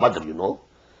victory of Badr, you know,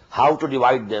 how to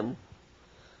divide them,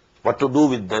 what to do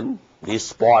with them, these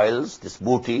spoils, this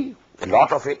booty, a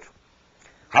lot of it,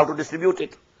 how to distribute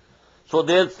it. So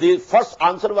the first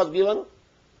answer was given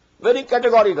very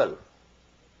categorical.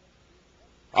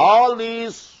 All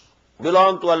these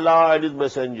belong to Allah and His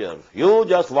Messenger. You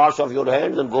just wash off your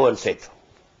hands and go and sit.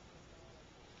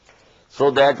 So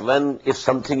that if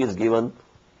something is given,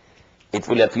 it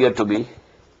will appear to be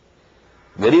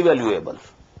very valuable.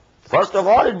 First of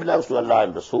all, it belongs to Allah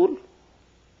and Rasul.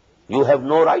 You have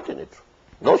no right in it,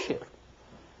 no share.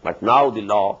 But now the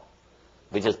law,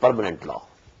 which is permanent law.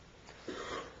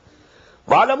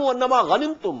 وَعَلَمُوا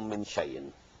أَنَّمَا غَنِمْتُم مِّن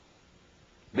شَيْءٍ.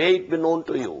 May it be known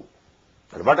to you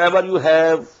that whatever you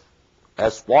have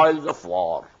as spoils of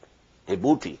war, a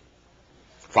booty,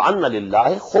 فَأَنَّ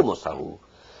لِلَّهِ خُمُسَهُ.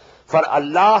 For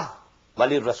Allah,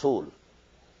 Wali Rasul,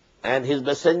 and His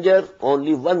Messenger,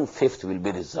 only 1/5 will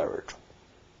be reserved.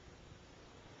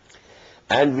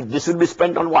 And this will be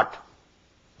spent on what?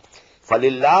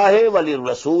 فَلِلَّهِ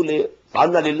وَلِلرَّسُولِ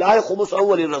فَأَنَّ لِلَّهِ خُمُسَهُ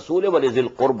وَلِلرَّسُولِ وَلِذِي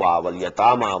الْقُرْبَى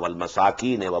وَالْيَتَامَى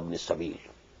وَالْمَسَاكِينِ وَابْنِ السَّبِيلِ.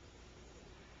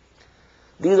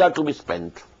 These are to be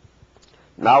spent.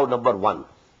 Now, number one,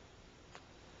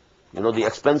 you know the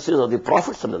expenses of the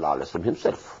Prophet ﷺ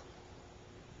himself.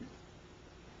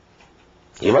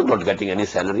 He was not getting any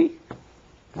salary,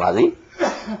 was he?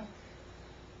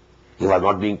 He was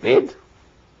not being paid.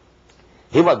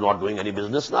 He was not doing any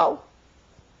business now.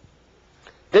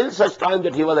 Till such time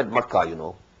that he was at Makkah, you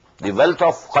know, the wealth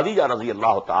of Khadija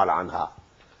radiyallahu ta'ala anha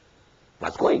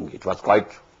was going. It was quite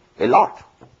a lot.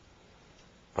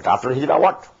 But after Hijrah,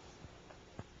 what?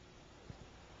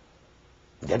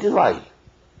 That is why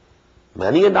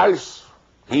many a nights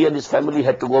he and his family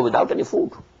had to go without any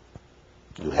food.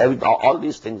 You have all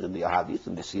these things in the Ahadith,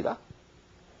 in the Seerah.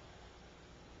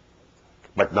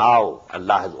 But now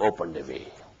Allah has opened a way.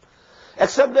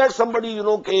 Except that somebody,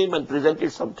 came and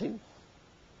presented something.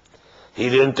 He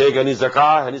didn't take any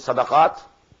zakah, any sadaqat,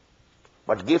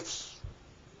 but gifts,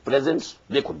 presents,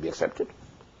 they could be accepted.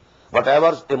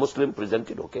 Whatever a Muslim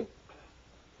presented, okay.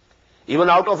 Even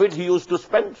out of it he used to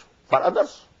spend for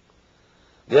others.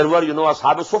 There were,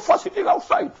 Ashab al-Sufa sitting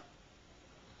outside.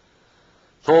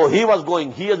 So he was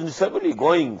going, he and his family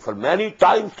going for many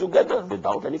times together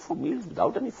without any meals,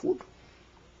 without any food.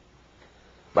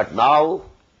 But now,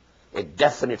 a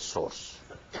definite source.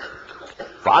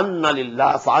 فَأَنَّ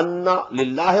لِلَّهِ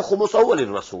خُمُسَهُ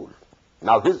وَلِلرَّسُولِ.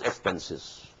 Now his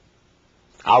expenses,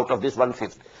 out of this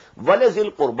 1/5,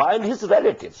 وَلَذِي الْقُرْبَى, and his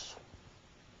relatives.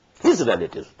 His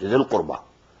relatives, Zil Qurba.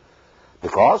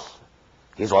 Because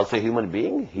he is also a human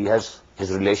being, he has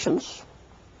his relations,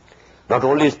 not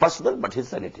only his personal, but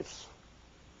his relatives.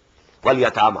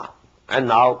 وَالْيَتَامَى, and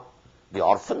now the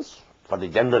orphans, for the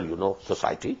general,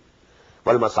 society.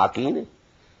 وَالْمَسَاكِينِ,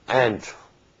 and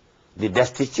the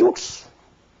destitutes,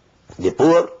 the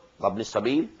poor, وَابْنِ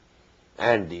السَّبِيلِ,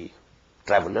 and the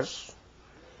travelers.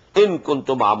 إِن كُنْتُمْ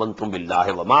آمَنْتُمْ بِاللَّهِ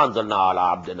وَمَا أَنزَلْنَا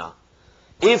عَلَىٰ عَبْدِنَا.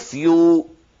 If you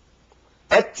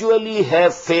actually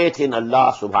have faith in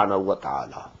Allah subhanahu wa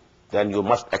ta'ala, then you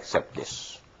must accept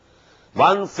this.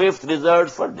 1/5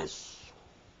 reserved for this.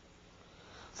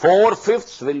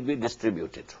 4/5 will be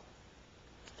distributed.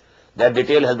 That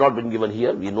detail has not been given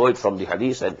here. We know it from the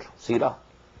hadith and seerah.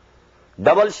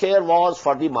 Double share was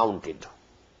for the mounted.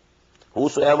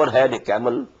 Whosoever had a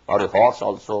camel or a horse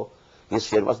also, his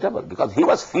share was double, because he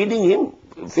was feeding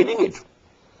it.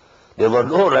 There were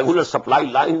no regular supply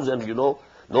lines and,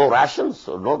 no rations,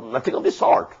 nothing of the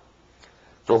sort.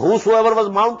 So whosoever was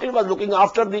mounted was looking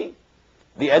after the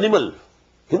animal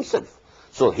himself.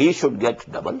 So he should get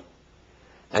double.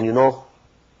 And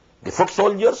the foot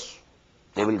soldiers,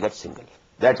 they will get single.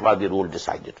 That was the rule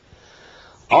decided.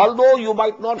 Although you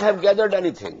might not have gathered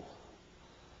anything,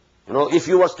 if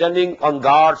you were standing on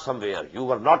guard somewhere,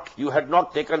 you had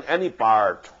not taken any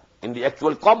part in the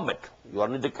actual combat. You are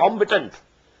not the combatant,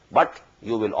 but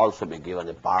you will also be given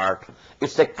a part.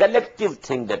 It's a collective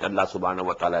thing that Allah subhanahu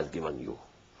wa ta'ala has given you,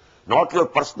 not your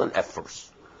personal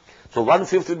efforts. So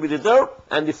 1/5 will be reserved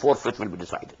and the 4/5 will be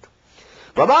decided.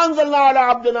 وَمَا أَنزَلْنَا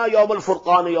عَلَىٰ عَبْدِنَا يَوْمَ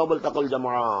الْفُرْقَانِ يَوْمَ الْتَقَى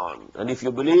الْجَمْعَانِ. And if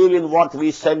you believe in what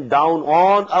we sent down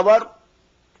on our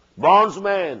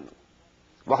bondsman,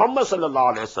 Muhammad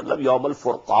sallallahu alayhi wa sallam, Yawm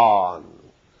al-Furqan,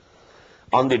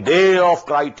 on the day of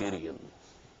criterion.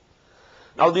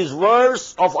 Now these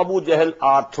words of Abu Jahl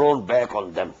are thrown back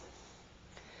on them.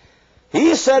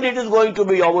 He said it is going to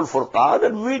be Yawm al-Furqan,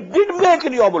 and we did make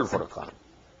it Yawm al-Furqan.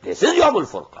 This is Yawm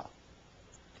al-Furqan.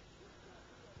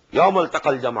 Yawm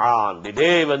al-Taqal Jam'an, the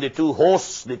day when the two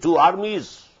hosts, the two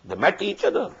armies, they met each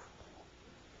other.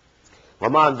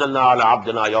 وَمَا أَنزَلْنَا عَلَىٰ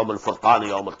عَبْدِنَا يَوْمَ الْفُرْقَانِ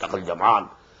يَوْمَ الْتَقَى الْجَمْعَانِ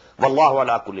وَاللَّهُ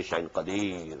عَلَىٰ كُلِّ شَيْءٍ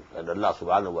قَدِيرٌ. And Allah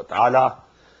subhanahu wa ta'ala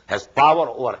has power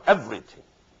over everything.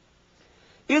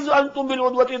 إِذْ أَنْتُمْ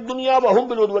بِالْعُدْوَةِ الدُّنْيَا وَهُمْ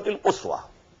بِالْعُدْوَةِ الْقُصْوَى.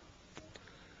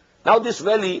 Now this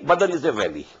valley, Badr is a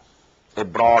valley, a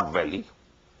broad valley,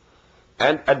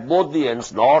 and at both the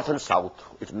ends, north and south,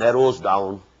 it narrows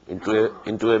down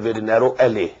into a very narrow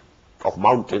alley of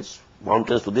mountains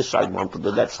to this side, mountains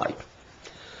to that side.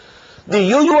 The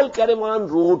usual caravan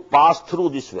route passed through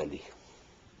this valley.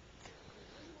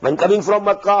 When coming from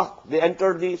Makkah, they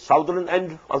entered the southern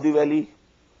end of the valley,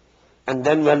 and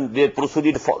then when they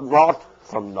proceeded north,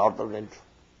 from northern end.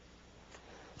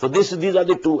 So these are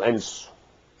the two ends.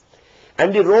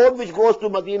 And the road which goes to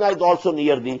Medina is also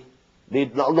near the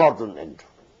northern end.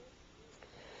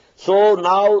 So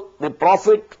now the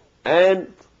Prophet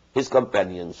and his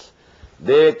companions,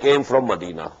 they came from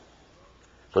Medina.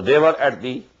 So they were at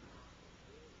the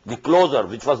closer,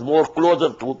 which was more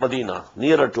closer to Medina,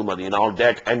 nearer to Medina, on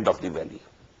that end of the valley.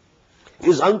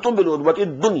 Is antum bil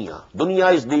udwati dunya.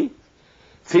 Dunya is the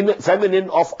feminine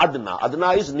of Adna.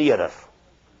 Adna is nearer.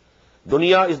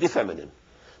 Dunya is the feminine.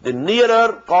 The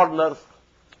nearer corner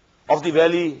of the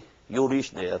valley, you reach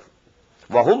there.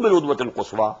 Wahum bil udwati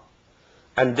al-quswa.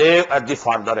 And they at the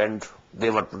farther end, they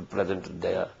were present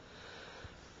there.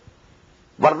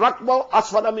 Warrakba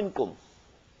asfala minkum.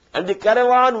 And the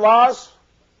caravan was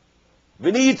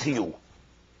beneath you.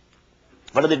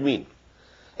 What does it mean?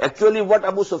 Actually, what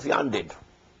Abu Sufyan did,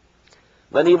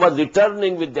 when he was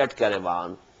returning with that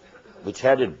caravan, which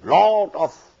had a lot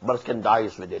of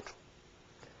merchandise with it,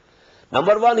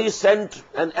 Number one, he sent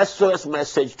an SOS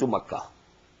message to Makkah.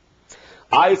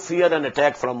 I fear an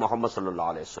attack from Muhammad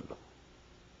sallallahu alaihi wasallam.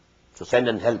 So send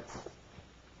and help.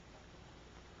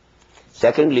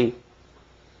 Secondly,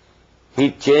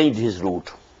 he changed his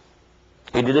route.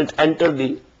 He didn't enter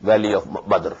the valley of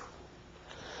Badr.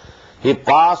 He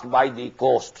passed by the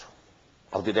coast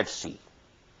of the Red Sea.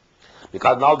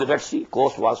 Because now the Red Sea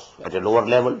coast was at a lower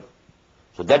level.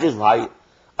 So that is why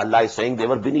Allah is saying they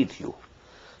were beneath you.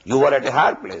 You were at a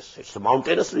higher place. It's a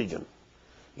mountainous region.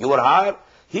 You were higher.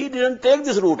 He didn't take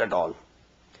this route at all.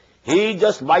 He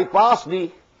just bypassed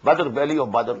the Badr, valley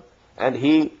of Badr, and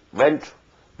he went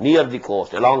near the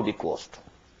coast, along the coast.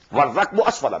 وَالرَّكْبُ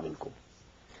أَسْفَلَ مِنْكُمْ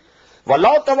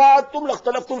وَلَوْ تَوَعَدْتُمْ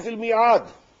لَاخْتَلَفْتُمْ فِي الْمِيعَادِ.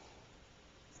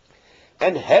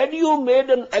 And had you made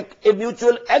a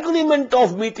mutual agreement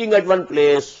of meeting at one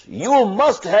place, you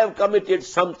must have committed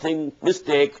something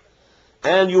mistake,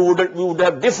 and you would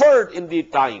have differed in the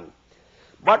time.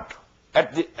 But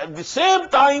at the same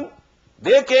time,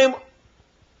 they came,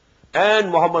 and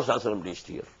Muhammad sallallahu alaihi wasallam reached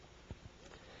here.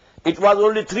 It was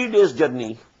only 3 days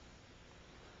journey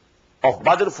of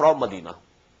Badr from Medina,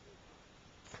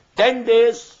 10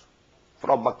 days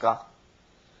from Makkah.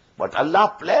 But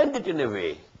Allah planned it in a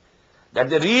way that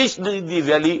they reached the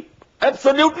valley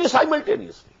absolutely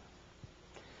simultaneously.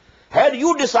 Had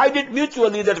you decided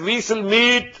mutually that we shall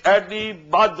meet at the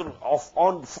Badr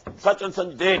on such and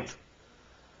such date,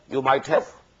 you might have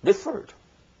differed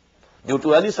due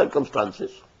to any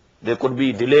circumstances. There could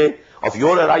be delay of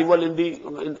your arrival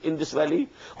in this valley,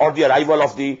 or the arrival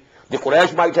of the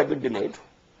Quraysh might have been delayed.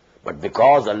 But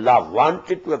because Allah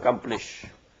wanted to accomplish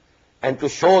and to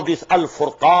show this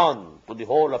Al-Furqan to the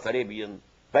whole of Arabian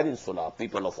Peninsula,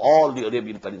 people of all the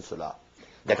Arabian Peninsula,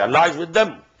 that Allah is with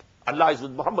them, Allah is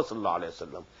with Muhammad sallallahu alaihi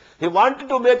wasallam. He wanted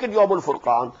to make it Yawm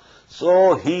al-Furqan,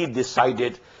 so he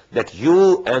decided that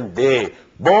you and they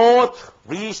both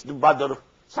reached Badr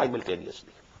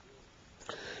simultaneously.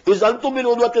 إِذْ أَنْتُمْ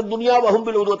بِالْعُدْوَةِ الدُّنْيَا وَهُمْ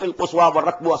بِالْعُدْوَةِ الْقُصْوَى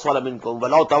وَالرَّكْبُ أَسْفَلَ مِنْكُمْ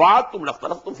وَلَوْ تَوَعَدْتُمْ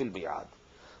لَاخْتَلَفْتُمْ فِي الْمِيعَادِ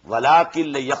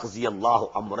وَلَكِنْ لِيَقْضِيَ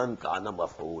اللَّهُ أَمْرًا كَانَ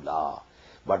مَفْعُولًا.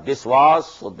 But this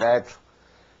was so that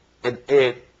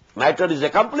a matter is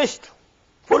accomplished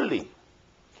fully,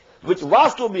 which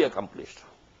was to be accomplished.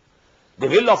 The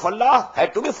will of Allah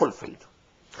had to be fulfilled.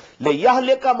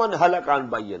 لِيَهْلِكَ مَنْ هَلَكَ عَنْ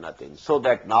بَيِّنَةٍ. So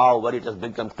that now when it has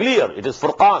become clear, it is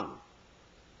Furqan.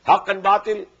 Haqq and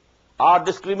Batil are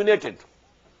discriminated,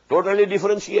 totally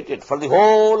differentiated for the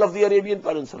whole of the Arabian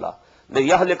Peninsula.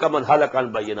 لِيَهْلِكَ مَنْ هَلَكَ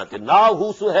عَنْ بَيِّنَةٍ. Now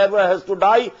whosoever has to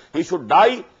die, he should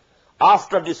die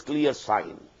after this clear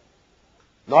sign,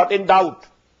 not in doubt.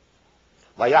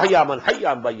 وَيَحْيَى مَنْ حَيَّ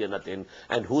عَنْ بَيِّنَةٍ.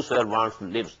 And whosoever wants to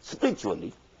live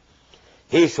spiritually,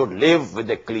 he should live with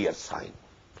a clear sign.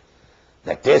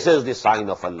 That this is the sign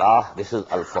of Allah, this is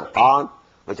Al-Furqan,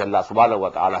 which Allah subhanahu wa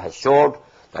ta'ala has showed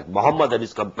that Muhammad and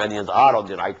his companions are on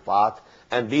the right path,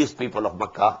 and these people of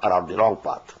Makkah are on the wrong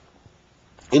path.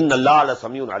 Inna Allah la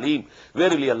Samiyun Alim.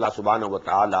 Verily Allah subhanahu wa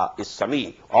ta'ala is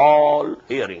Sami, all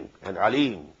hearing, and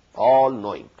Alim, all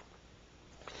knowing.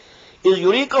 إِذْ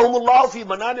يُرِيكَهُمُ اللَّهُ فِي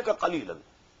مَنَامِكَ قَلِيلًا.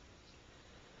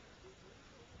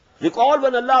 Recall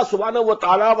when Allah subhanahu wa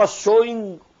ta'ala was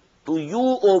showing to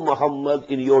you, O Muhammad,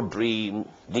 in your dream,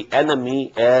 the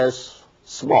enemy as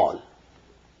small.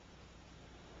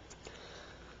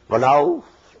 Well, now,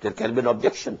 there can be an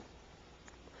objection.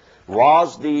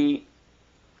 Was the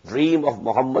dream of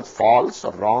Muhammad false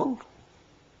or wrong?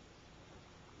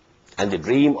 And the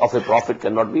dream of a prophet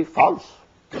cannot be false,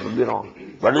 cannot be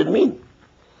wrong. What does it mean?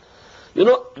 You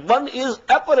know, one is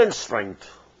apparent strength,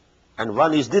 and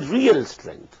one is the real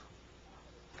strength.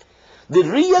 The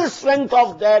real strength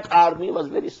of that army was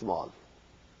very small.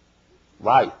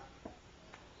 Why?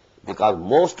 Because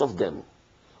most of them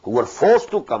who were forced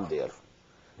to come there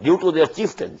due to their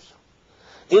chieftains,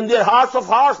 in their hearts of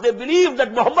hearts they believed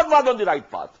that Muhammad was on the right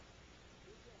path.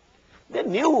 They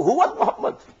knew who was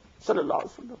Muhammad sallallahu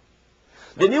alaihi wasallam.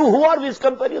 They knew who are his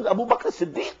companions. Abu Bakr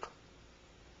Siddiq,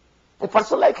 a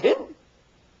person like him.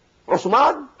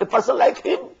 Osman, a person like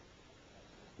him.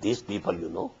 These people, you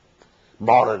know,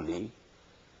 morally,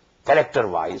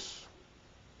 character-wise,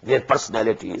 their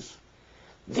personalities,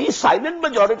 the silent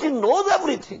majority knows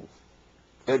everything.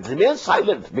 It remains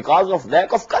silent because of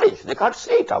lack of courage. They can't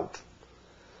say it out.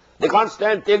 They can't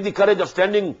take the courage of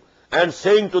standing and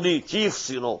saying to the chiefs,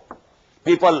 you know,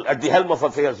 people at the helm of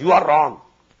affairs, you are wrong.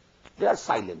 They are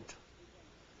silent.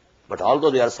 But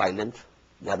although they are silent,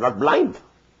 they are not blind.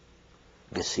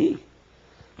 They see.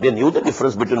 They knew the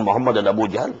difference between Muhammad and Abu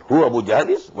Jahl. Who Abu Jahl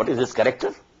is, what is his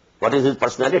character, what is his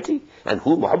personality, and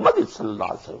who Muhammad is, sallallahu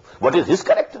alaihi wasallam, what is his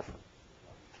character.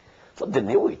 So they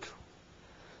knew it.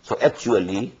 So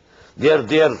actually, their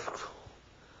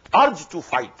urge to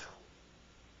fight.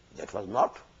 That was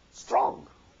not strong.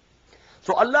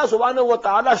 So Allah subhanahu wa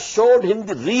ta'ala showed him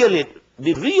the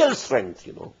real strength,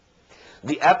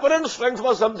 The apparent strength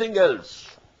was something else.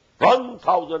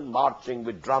 1,000 marching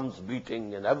with drums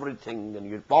beating and everything, and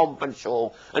you pomp and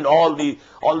show, and all the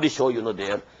show,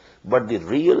 there. But the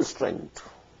real strength,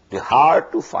 the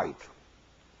heart to fight.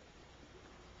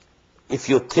 If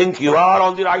you think you are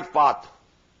on the right path,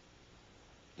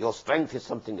 your strength is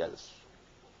something else.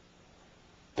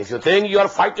 If you think you are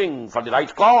fighting for the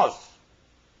right cause,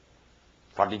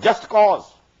 for the just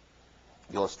cause,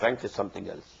 your strength is something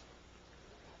else.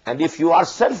 And if you are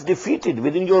self-defeated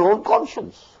within your own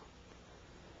conscience,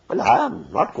 well, I am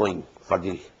not going for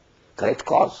the correct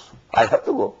cause. I have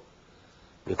to go.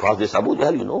 Because this Abu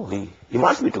Jahl, he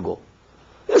wants me to go.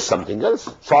 It's something else,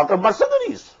 sort of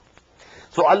mercenaries.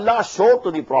 So Allah showed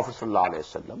to the Prophet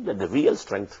ﷺ that the real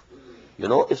strength,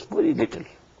 is very little.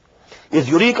 Is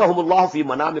yurikahumullahu fi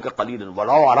manamika qalilan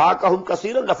walau arakahum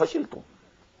kaseeran lafashiltum.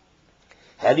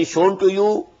 Had he shown to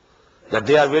you that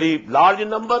they are very large in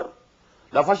number,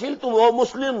 lafashiltum, O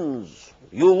Muslims,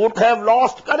 you would have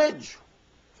lost courage.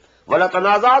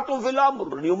 وَلَتَنَازَعْتُمْ فِي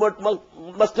الْأَمْرِ. You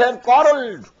must have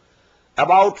quarreled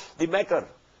about the matter,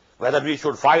 whether we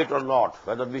should fight or not,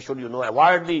 whether we should,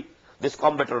 avoid this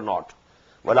combat or not.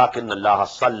 وَلَكِنَّ اللَّهَ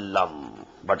سَلَّمْ.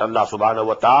 But Allah subhanahu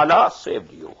wa ta'ala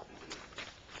saved you.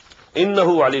 إِنَّهُ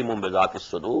عَلِيمٌ بِذَاتِ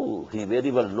الصُّدُورِ. He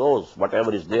very well knows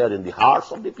whatever is there in the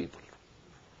hearts of the people.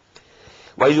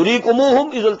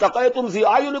 وَيُرِيكُمُوهُمْ إِذَا الْتَقَيْتُمْ فِي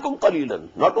أَعْيُنِكُمْ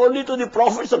قَلِيلًا. Not only to the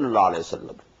Prophet sallallahu alaihi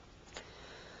wasallam.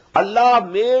 Allah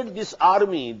made this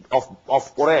army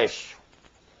of Quraysh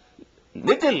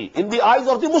little in the eyes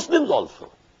of the Muslims also.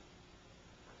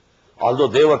 Although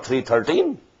they were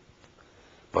 313,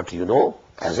 but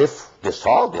as if they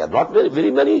saw they are not very,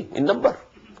 very many in number.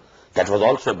 That was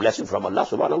also a blessing from Allah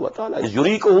subhanahu wa ta'ala. Is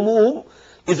yurikuhumuhum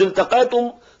iz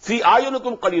iltaqaytum fi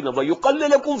ayunikum qalilan wa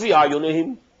yuqallilakum fi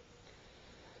ayunihim.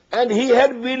 And he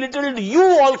had belittled you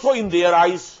also in their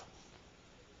eyes.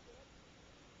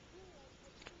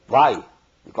 Why?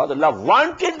 Because Allah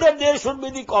wanted that there should be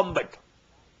the combat.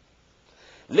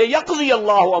 لِيَقْضِيَ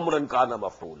اللَّهُ أَمْرًا كَانَ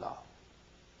مَفْعُولًا.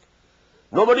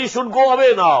 Nobody should go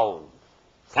away now.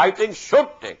 Fighting should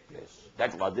take place.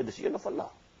 That was the decision of Allah.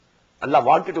 Allah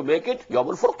wanted to make it Yawm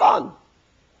al-Furqan.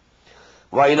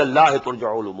 وَإِلَى اللَّهِ تُرْجَعُ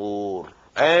الْأُمُورِ.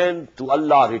 And to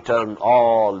Allah return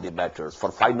all the matters for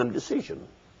final decision.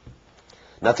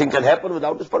 Nothing can happen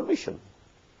without His permission.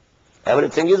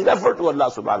 Everything is referred to Allah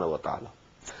subhanahu wa ta'ala.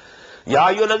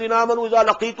 يَا أَيُّهَا الَّذِينَ آمَنُوا إِذَا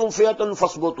لَقِيتُمْ فِئَةً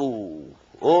فَاثْبُتُوا.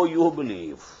 Oh, you who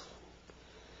believe,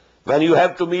 when you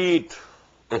have to meet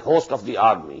a host of the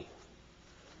army,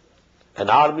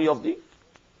 an army of the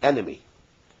enemy,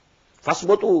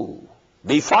 فَاثْبُتُوا.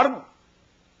 Be firm,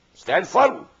 stand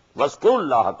firm, وَاذْكُرُوا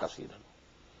اللَّهَ كَثِيرًا.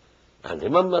 And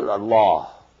remember Allah.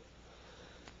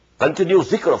 Continue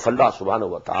zikr of Allah subhanahu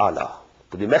wa ta'ala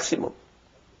to the maximum.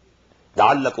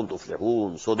 لَعَلَّكُمْ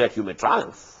تُفْلِحُونَ. So that you may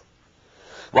triumph.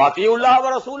 وَأَطِيعُوا اللَّهَ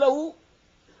وَرَسُولَهُ.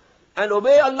 And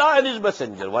obey Allah and His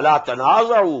Messenger. وَلَا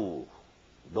تَنَازَعُوا.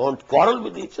 Don't quarrel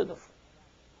with each other.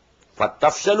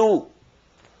 فَتَفْشَلُوا.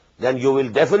 Then you will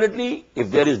definitely,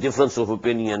 if there is difference of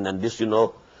opinion and this,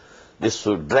 this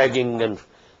dragging and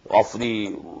of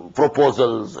the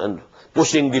proposals and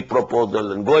pushing the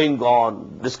proposal and going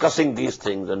on, discussing these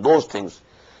things and those things,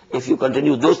 if you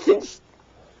continue those things,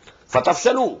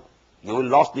 فَتَفْشَلُوا. You will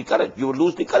lose the courage. You will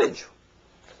lose the courage.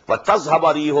 وَتَذْهَبَ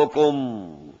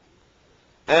رِيحُكُمْ.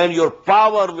 And your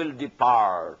power will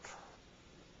depart.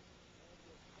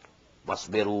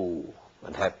 وَاصْبِرُوا.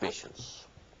 And have patience.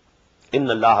 إِنَّ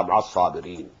اللَّهَ مَعَ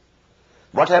الصَّابِرِينَ.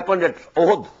 What happened at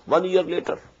Uhud 1 year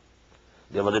later?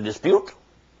 There was a dispute.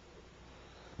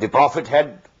 The Prophet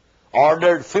had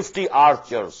ordered 50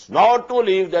 archers not to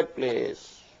leave that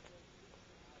place.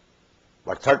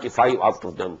 But 35 out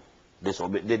of them,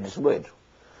 they disobeyed.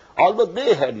 Although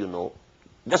they had,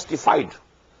 justified.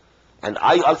 And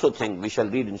I also think we shall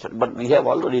read, but we have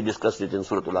already discussed it in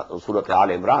Surah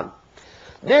Al-Imran.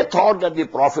 They thought that the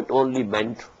Prophet only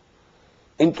meant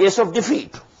in case of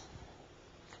defeat.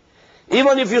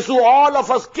 Even if you saw all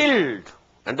of us killed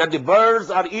and that the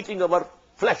birds are eating our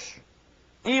flesh,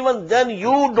 even then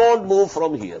you don't move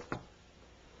from here.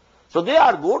 So they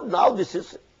are good. Now this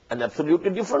is an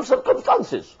absolutely different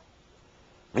circumstances.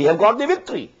 We have got the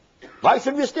victory. Why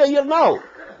should we stay here now?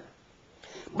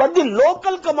 But the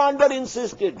local commander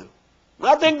insisted,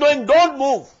 nothing doing, don't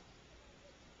move.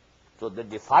 So they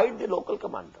defied the local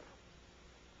commander.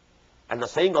 And the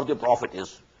saying of the Prophet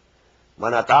is,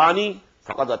 Man ata'ani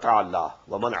faqad ata'a Allah,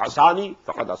 wa man asani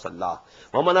faqad asa Allah,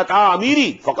 wa man ata'a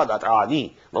amiri faqad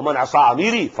ata'ani, wa man asa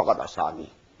amiri faqad asani.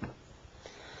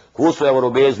 Whosoever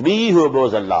obeys me, he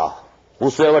obeys Allah.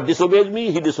 Whosoever disobeys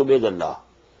me, he disobeys Allah.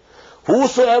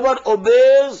 Whosoever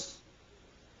obeys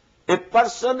a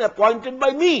person appointed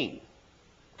by me,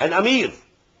 an Amir,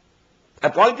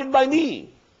 appointed by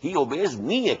me, he obeys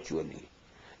me actually.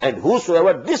 And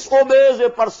whosoever disobeys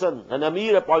a person, an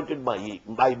Amir appointed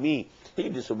by me, he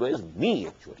disobeys me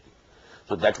actually.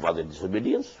 So that was a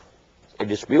disobedience, a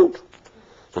dispute.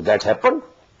 So that happened.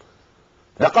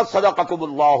 لَقَدْ صَدَقَكُمُ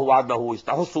اللَّهُ وَعْدَهُ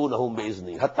إِسْتَحْسُونَهُمْ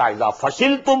بِإِذْنِهِ حَتَّى إِذَا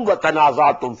فَشِلْتُمْ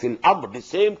وَتَنَازَعْتُمْ فِي الْأَمْرِ. The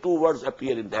same two words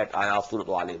appear in that ayah of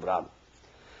Surah Al-Imran.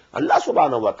 Allah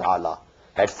subhanahu wa ta'ala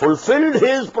had fulfilled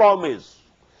his promise,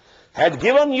 had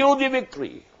given you the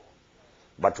victory.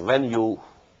 But when you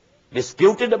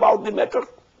disputed about the matter,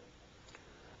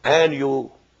 and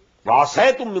you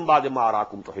وَعَصَيْتُمْ مِنْ بَعْدِ مَا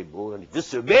أَرَاكُمْ تُحِبُّونَ, and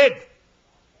disobeyed,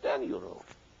 then you know,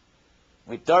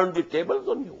 we turned the tables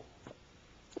on you.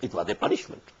 It was a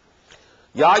punishment.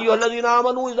 يَا أَيُّهَا الَّذِينَ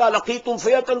آمَنُوا إِذَا لَقِيتُمْ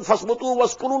فِئَةً فَاثْبُتُوا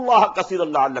وَاذْكُرُوا اللَّهَ كَثِيرًا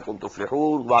لَعَلَّكُمْ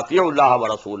تُفْلِحُونَ وَأَطِيعُوا اللَّهَ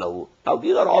وَرَسُولَهُ. Now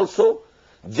these are also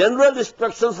general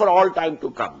instructions for all time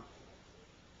to come.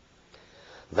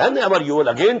 Whenever you will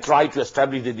again try to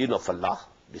establish the deen of Allah,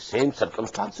 the same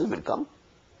circumstances will come.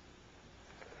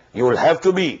 You will have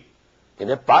to be in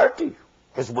a party,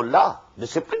 Hizbullah,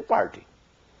 disciplined party.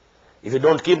 If you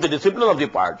don't keep the discipline of the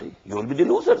party, you will be the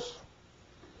losers.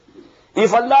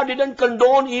 If Allah didn't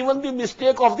condone even the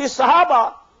mistake of the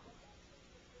Sahaba,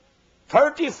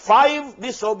 35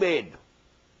 disobeyed,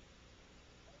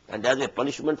 and as a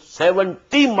punishment,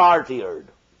 70 martyred.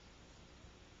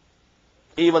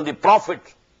 Even the Prophet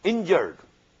injured,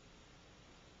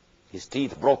 his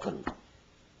teeth broken.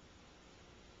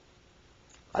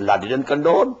 Allah didn't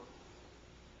condone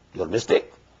your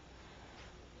mistake.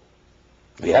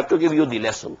 We have to give you the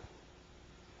lesson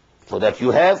so that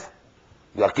you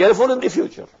are careful in the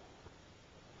future.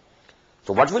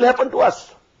 So what will happen to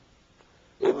us?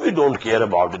 If we don't care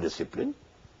about the discipline,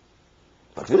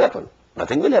 what will happen?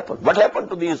 Nothing will happen. What happened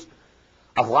to these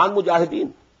Afghan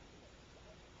Mujahideen?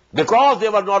 Because they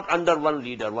were not under one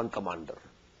leader, one commander,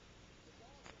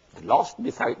 they lost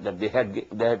the fight that they had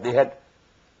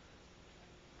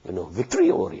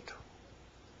victory over it.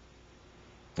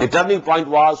 The turning point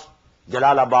was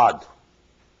Jalalabad,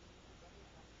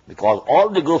 because all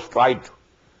the groups tried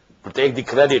to take the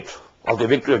credit of the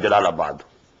victory of Jalalabad.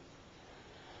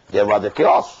 There was a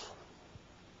chaos.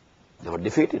 They were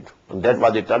defeated, and that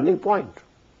was the turning point.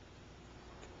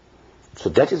 So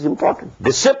that is important.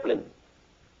 Discipline.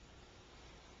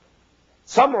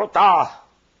 Sam'u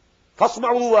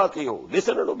fasma'u wa ati'u.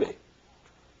 Listen and obey.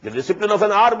 The discipline of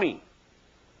an army.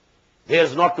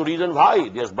 There's not to reason why,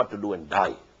 there's but to do and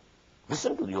die.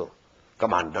 Listen to your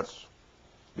commanders,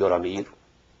 your Amir,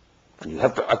 and you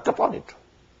have to act upon it.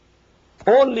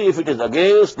 Only if it is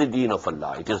against the deen of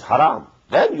Allah, it is haram,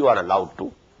 then you are allowed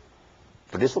to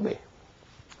disobey.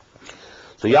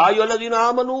 So, Ya ayyuhalladhina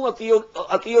amanu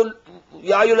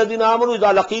Ya ayyuhalladhina amanu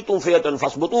idha laqitum fi'atan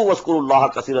fasbutu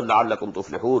wazkurullaha kaseeran la'allakum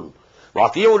tuflihun wa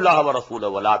ati'u Allaha wa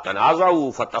rasulahu wa la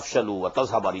tanaza'u fatafshalu wa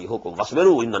tazhaba rihukum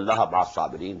wasbiru inna Allaha ma'as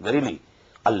sabirin. Verily,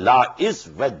 Allah is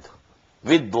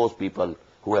with those people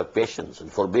who have patience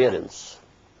and forbearance.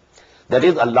 That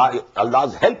is,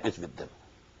 Allah's help is with them.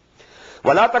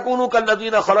 وَلَا تَكُونُوا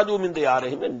كَالَّذِينَ خَرَجُوا مِنْ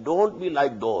دِيَارِهِمْ. And don't be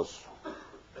like those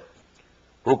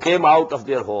who came out of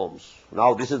their homes.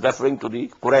 Now this is referring to the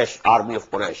Quraysh, army of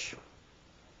Quraysh.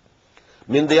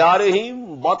 مِنْ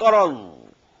دِيَارِهِمْ بَطَرًا,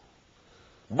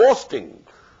 boasting,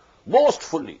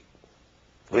 boastfully.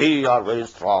 We are very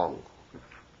strong.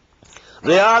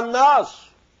 رِيَاءَ النَّاسِ,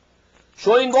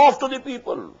 showing off to the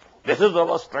people. This is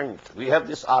our strength. We have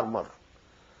this armor.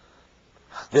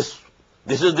 This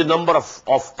is the number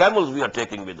of camels we are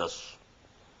taking with us.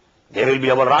 There will be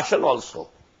our ration also.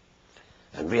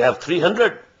 And we have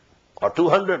 300 or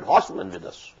 200 horsemen with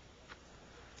us.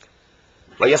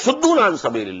 وَيَسُدُّونَ عَنْ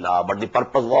سَبِيلِ اللَّهِ. But the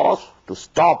purpose was to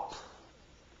stop,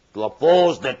 to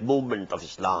oppose that movement of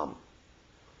Islam.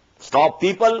 Stop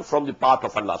people from the path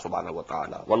of Allah subhanahu wa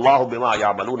ta'ala. وَاللَّهُ بِمَا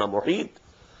يَعْمَلُونَ مُحِيطٌ.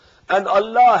 And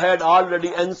Allah had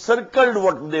already encircled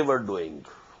what they were doing.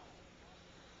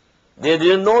 They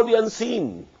didn't know the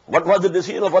unseen. What was the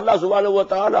decision of Allah subhanahu wa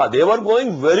ta'ala? They were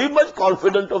going very much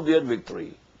confident of their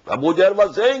victory. Abu Jahl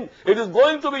was saying, it is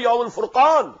going to be Yawm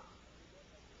al-Furqan.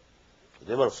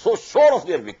 They were so sure of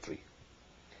their victory.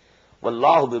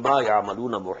 Wallahu bima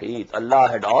ya'maluna muhit. Allah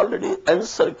had already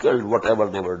encircled whatever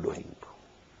they were doing.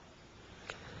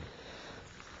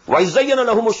 وَإِزَّيَّنَ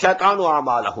لَهُمُ الشَّيْطَانُ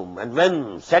أَعْمَالَهُمْ. And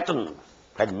when Satan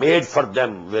had made for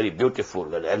them very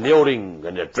beautiful and alluring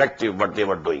and attractive what they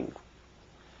were doing,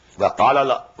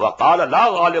 وَقَالَ لَا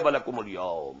غَالِبَ لَكُمُ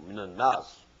الْيَوْمِ مِنَ النَّاسِ.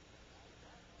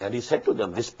 And he said to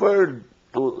them, whispered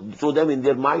to them in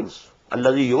their minds,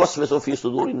 الَّذِي يُوَسْوِسُ فِي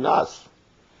صُدُورِ النَّاسِ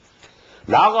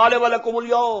لَا غَالِبَ لَكُمُ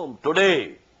الْيَوْمِ.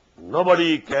 Today,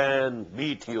 nobody can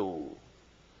beat you.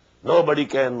 Nobody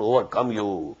can overcome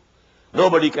you.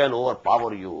 Nobody can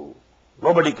overpower you.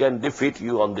 Nobody can defeat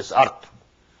you on this earth.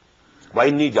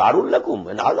 وَإِنِّي جَارٌ لَكُمْ.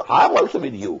 And I am also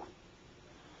with you.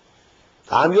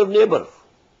 I am your neighbor.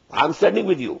 I am standing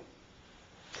with you.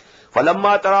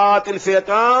 فَلَمَّا تَرَاتِ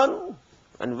الْفِيَتَانِ.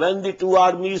 And when the two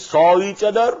armies saw each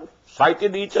other,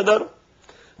 sighted each other,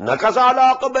 نَكَسَ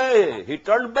عَلَىٰ عَقَبَيْهِ. He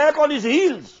turned back on his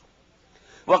heels.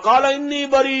 وَقَالَ إِنِّي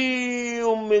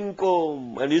بَرِيءٌ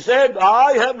مِّنكُمْ. And he said,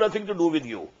 I have nothing to do with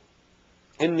you.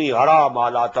 إِنِّي أَرَىٰ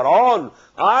مَا لَا تَرَوْنَ.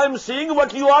 I am seeing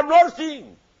what you are not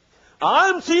seeing. I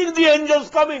am seeing the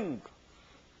angels coming.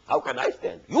 How can I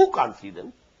stand? You can't see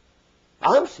them.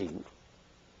 I am seeing.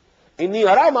 إِنِّي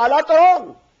أَرَىٰ مَا لَا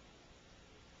تَرَوْنَ.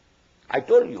 I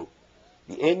told you,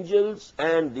 the angels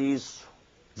and these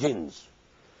jinns,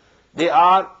 they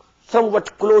are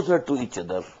somewhat closer to each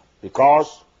other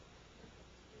because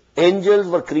angels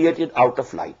were created out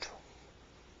of light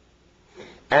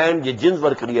and the jinns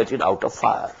were created out of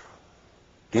fire.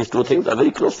 These two things are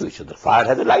very close to each other. Fire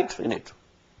has a light in it.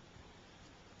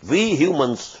 We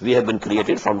humans, we have been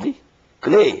created from the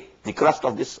clay, the crust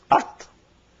of this earth.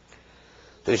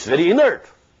 So it's very inert.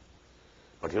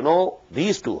 But you know,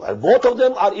 these two, both of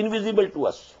them are invisible to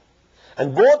us.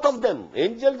 And both of them,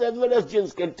 angels as well as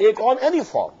jinns, can take on any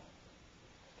form.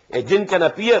 A jinn can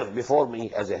appear before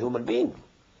me as a human being.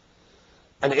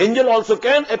 An angel also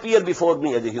can appear before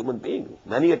me as a human being.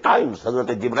 Many a times, Hazrat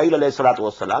Jibreel alayhi salatu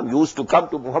wasalam used to come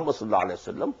to Muhammad sallallahu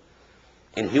alayhi wasallam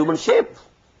in human shape.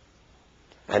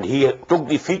 And he took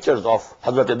the features of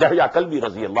Hazrat Dahya Kalbi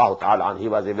raziyallahu ta'ala, and he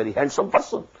was a very handsome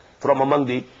person from among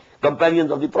the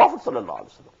companions of the Prophet sallallahu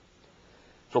alaihi wasallam.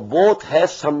 So both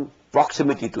have some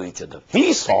proximity to each other.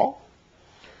 He saw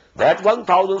that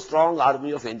 1,000 strong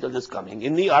army of angels is coming.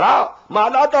 Inni ara ma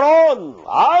la taron.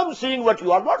 I am seeing what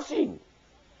you are not seeing.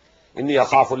 Inni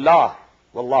akhafullah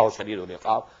wallahu shadidul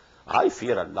iqab. I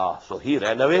fear Allah. So he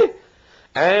ran away,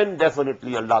 and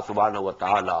definitely Allah subhanahu wa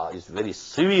ta'ala is very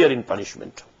severe in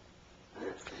punishment.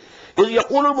 إِذْ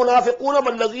يَقُولُ الْمُنَافِقُونَ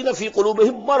وَالَّذِينَ فِي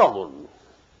قُلُوبِهِمْ مَرَضٌ.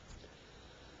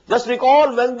 Just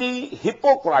recall when the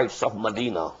hypocrites of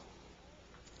Medina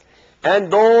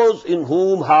and those in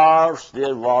whom hearts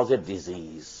there was a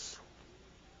disease.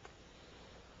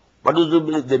 What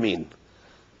do they mean?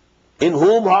 In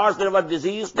whom hearts there was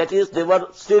disease, that is, they were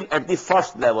still at the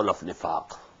first level of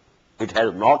nifaq. It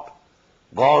has not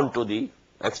gone to the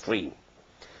extreme.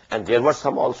 And there were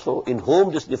some also in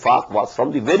whom this nifaq was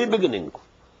from the very beginning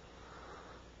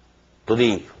to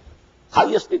the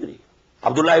highest degree.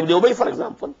 Abdullah ibn Ubay, for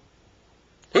example,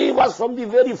 he was from the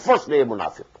very first day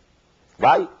munafiq.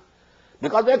 Why?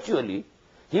 Because actually,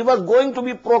 he was going to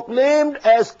be proclaimed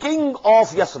as king of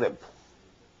Yasrib.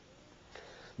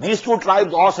 These two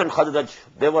tribes, Aus and Khazraj,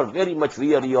 they were very much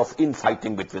weary of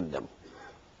infighting between them.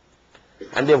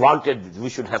 And they wanted, we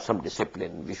should have some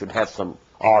discipline, we should have some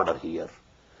order here.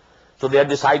 So they had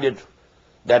decided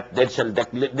that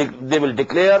they will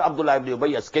declare Abdullah ibn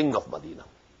Ubay as king of Medina,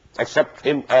 accept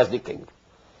him as the king.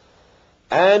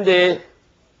 And a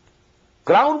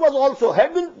crown was also,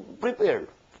 had been prepared.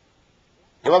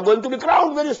 He was going to be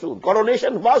crowned very soon.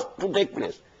 Coronation was to take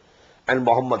place. And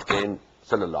Muhammad came,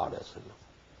 sallallahu alaihi wasallam.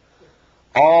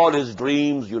 All his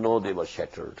dreams, you know, they were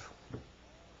shattered.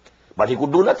 But he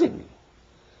could do nothing.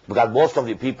 Because most of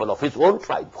the people of his own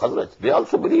tribe, Khazraj, they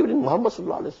also believed in Muhammad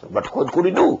sallallahu alaihi wasallam. But what could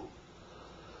he do?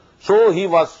 So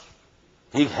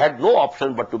he had no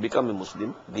option but to become a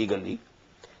Muslim legally.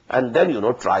 And then, you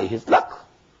know, try his luck.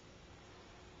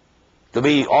 To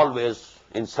be always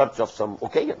in search of some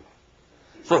occasion.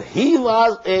 So he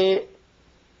was a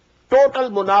total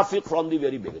munafiq from the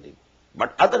very beginning.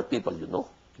 But other people, you know,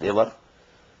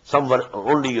 some were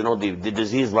only, you know, the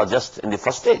disease was just in the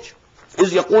first stage. إِذْ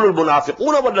يَقُولُ الْمُنَافِقُونَ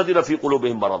وَالَّذِينَ فِي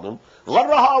قُلُوبِهِمْ مَرَضٌ غَرَّ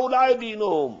هَؤُلَاءِ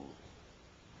دِينُهُمْ.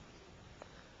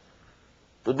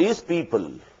 To these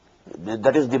people,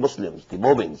 that is the Muslims, the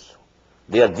Mu'mins,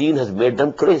 their deen has made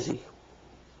them crazy.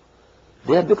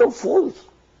 They have become fools.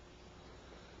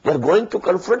 They are going to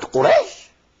confront Quraysh.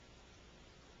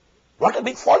 What a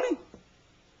big folly.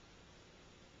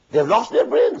 They have lost their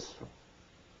brains.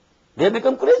 They have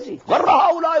become crazy. غَرَّ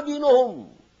هَؤُلَاءِ دِينُهُمْ.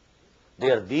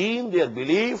 Their deen, their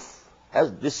belief has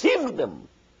deceived them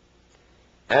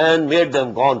and made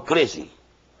them gone crazy.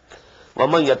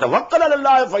 وَمَنْ يَتَوَكَّلَ عَلَى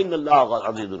اللَّهِ فَإِنَّ اللَّهَ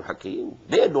عَزِيزٌ حَكِيمٌ.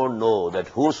 They don't know that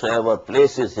whosoever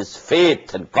places his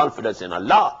faith and confidence in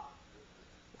Allah,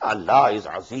 Allah is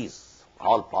Aziz,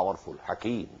 all-powerful,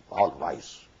 Hakim,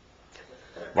 all-wise.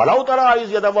 وَلَوْ تَرَى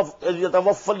إِذْ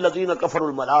يَتَوَفَّى الَّذِينَ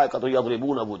كَفَرُوا الْمَلَائِكَةُ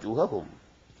يَضْرِبُونَ وُجُوهَهُم.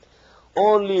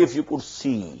 Only if you could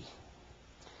see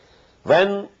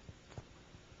when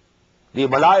the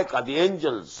malaika, the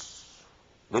angels,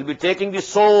 will be taking the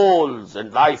souls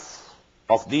and life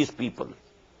of these people.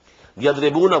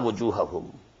 يَضْرِبُونَ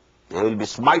وُجُوهَهُم. They will be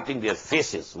smiting their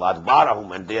faces,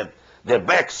 وَأَدْبَارَهُم, and their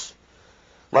backs.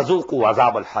 وَذُوقُوا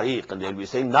عَذَابَ الْحَرِيقِ, and they will be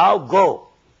saying, now go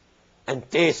and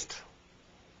taste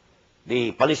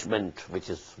the punishment which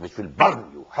will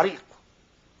burn you. Hariq.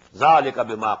 ذَلِكَ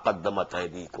بِمَا قَدَّمَتْ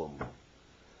أَيْدِيكُمْ.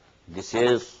 This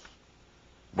is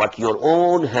what your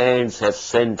own hands have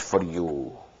sent for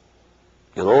you,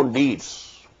 your own deeds.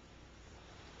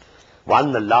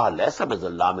 وَأَنَّ اللَّهَ لَيْسَ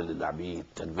بِظَلَّامٍ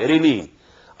لِلْعَبِيدِ. And verily,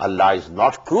 Allah is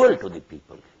not cruel to the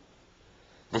people.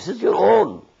 This is your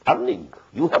own earning.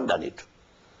 You have done it.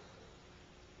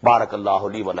 بارك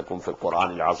الله لي ولكم في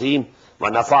القرآن العظيم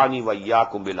ونفعني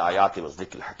وإياكم بالآيات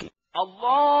والذكر الحكيم. الله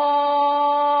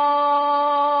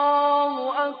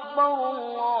أكبر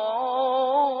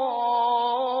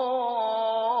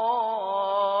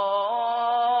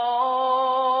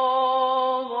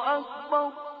الله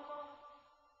أكبر.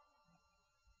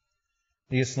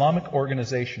 The Islamic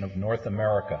Organization of North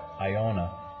America,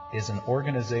 IONA, is an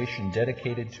organization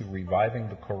dedicated to reviving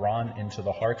the Quran into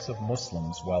the hearts of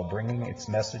Muslims while bringing its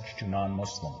message to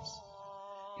non-Muslims.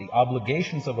 The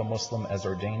obligations of a Muslim as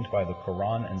ordained by the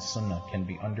Quran and Sunnah can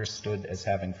be understood as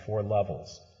having 4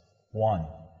 levels. 1.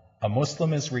 A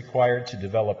Muslim is required to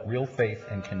develop real faith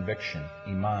and conviction,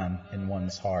 iman, in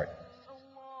one's heart.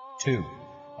 2.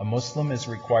 A Muslim is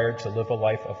required to live a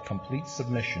life of complete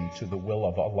submission to the will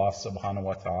of Allah subhanahu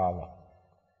wa ta'ala.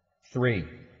 3.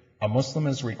 A Muslim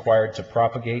is required to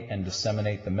propagate and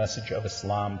disseminate the message of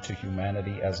Islam to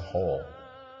humanity as a whole.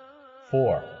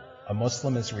 4. A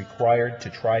Muslim is required to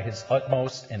try his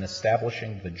utmost in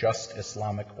establishing the just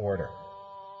Islamic order.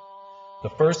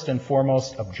 The first and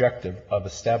foremost objective of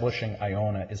establishing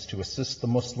IONA is to assist the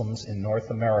Muslims in North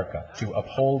America to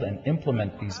uphold and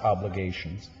implement these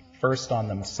obligations, first on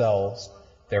themselves,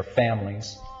 their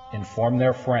families, inform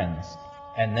their friends,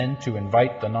 and then to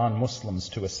invite the non-Muslims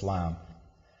to Islam.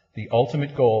 The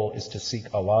ultimate goal is to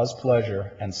seek Allah's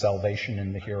pleasure and salvation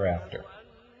in the hereafter.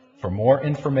 For more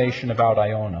information about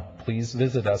IONA, please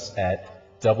visit us at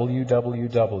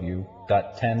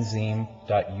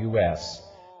www.tanzim.us.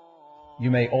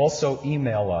 You may also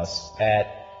email us at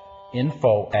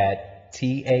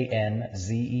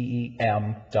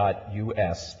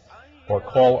info@tanzeem.us or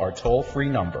call our toll-free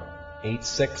number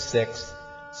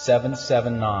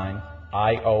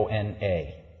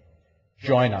 866-779-IONA.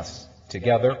 Join us.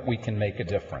 Together we can make a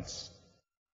difference.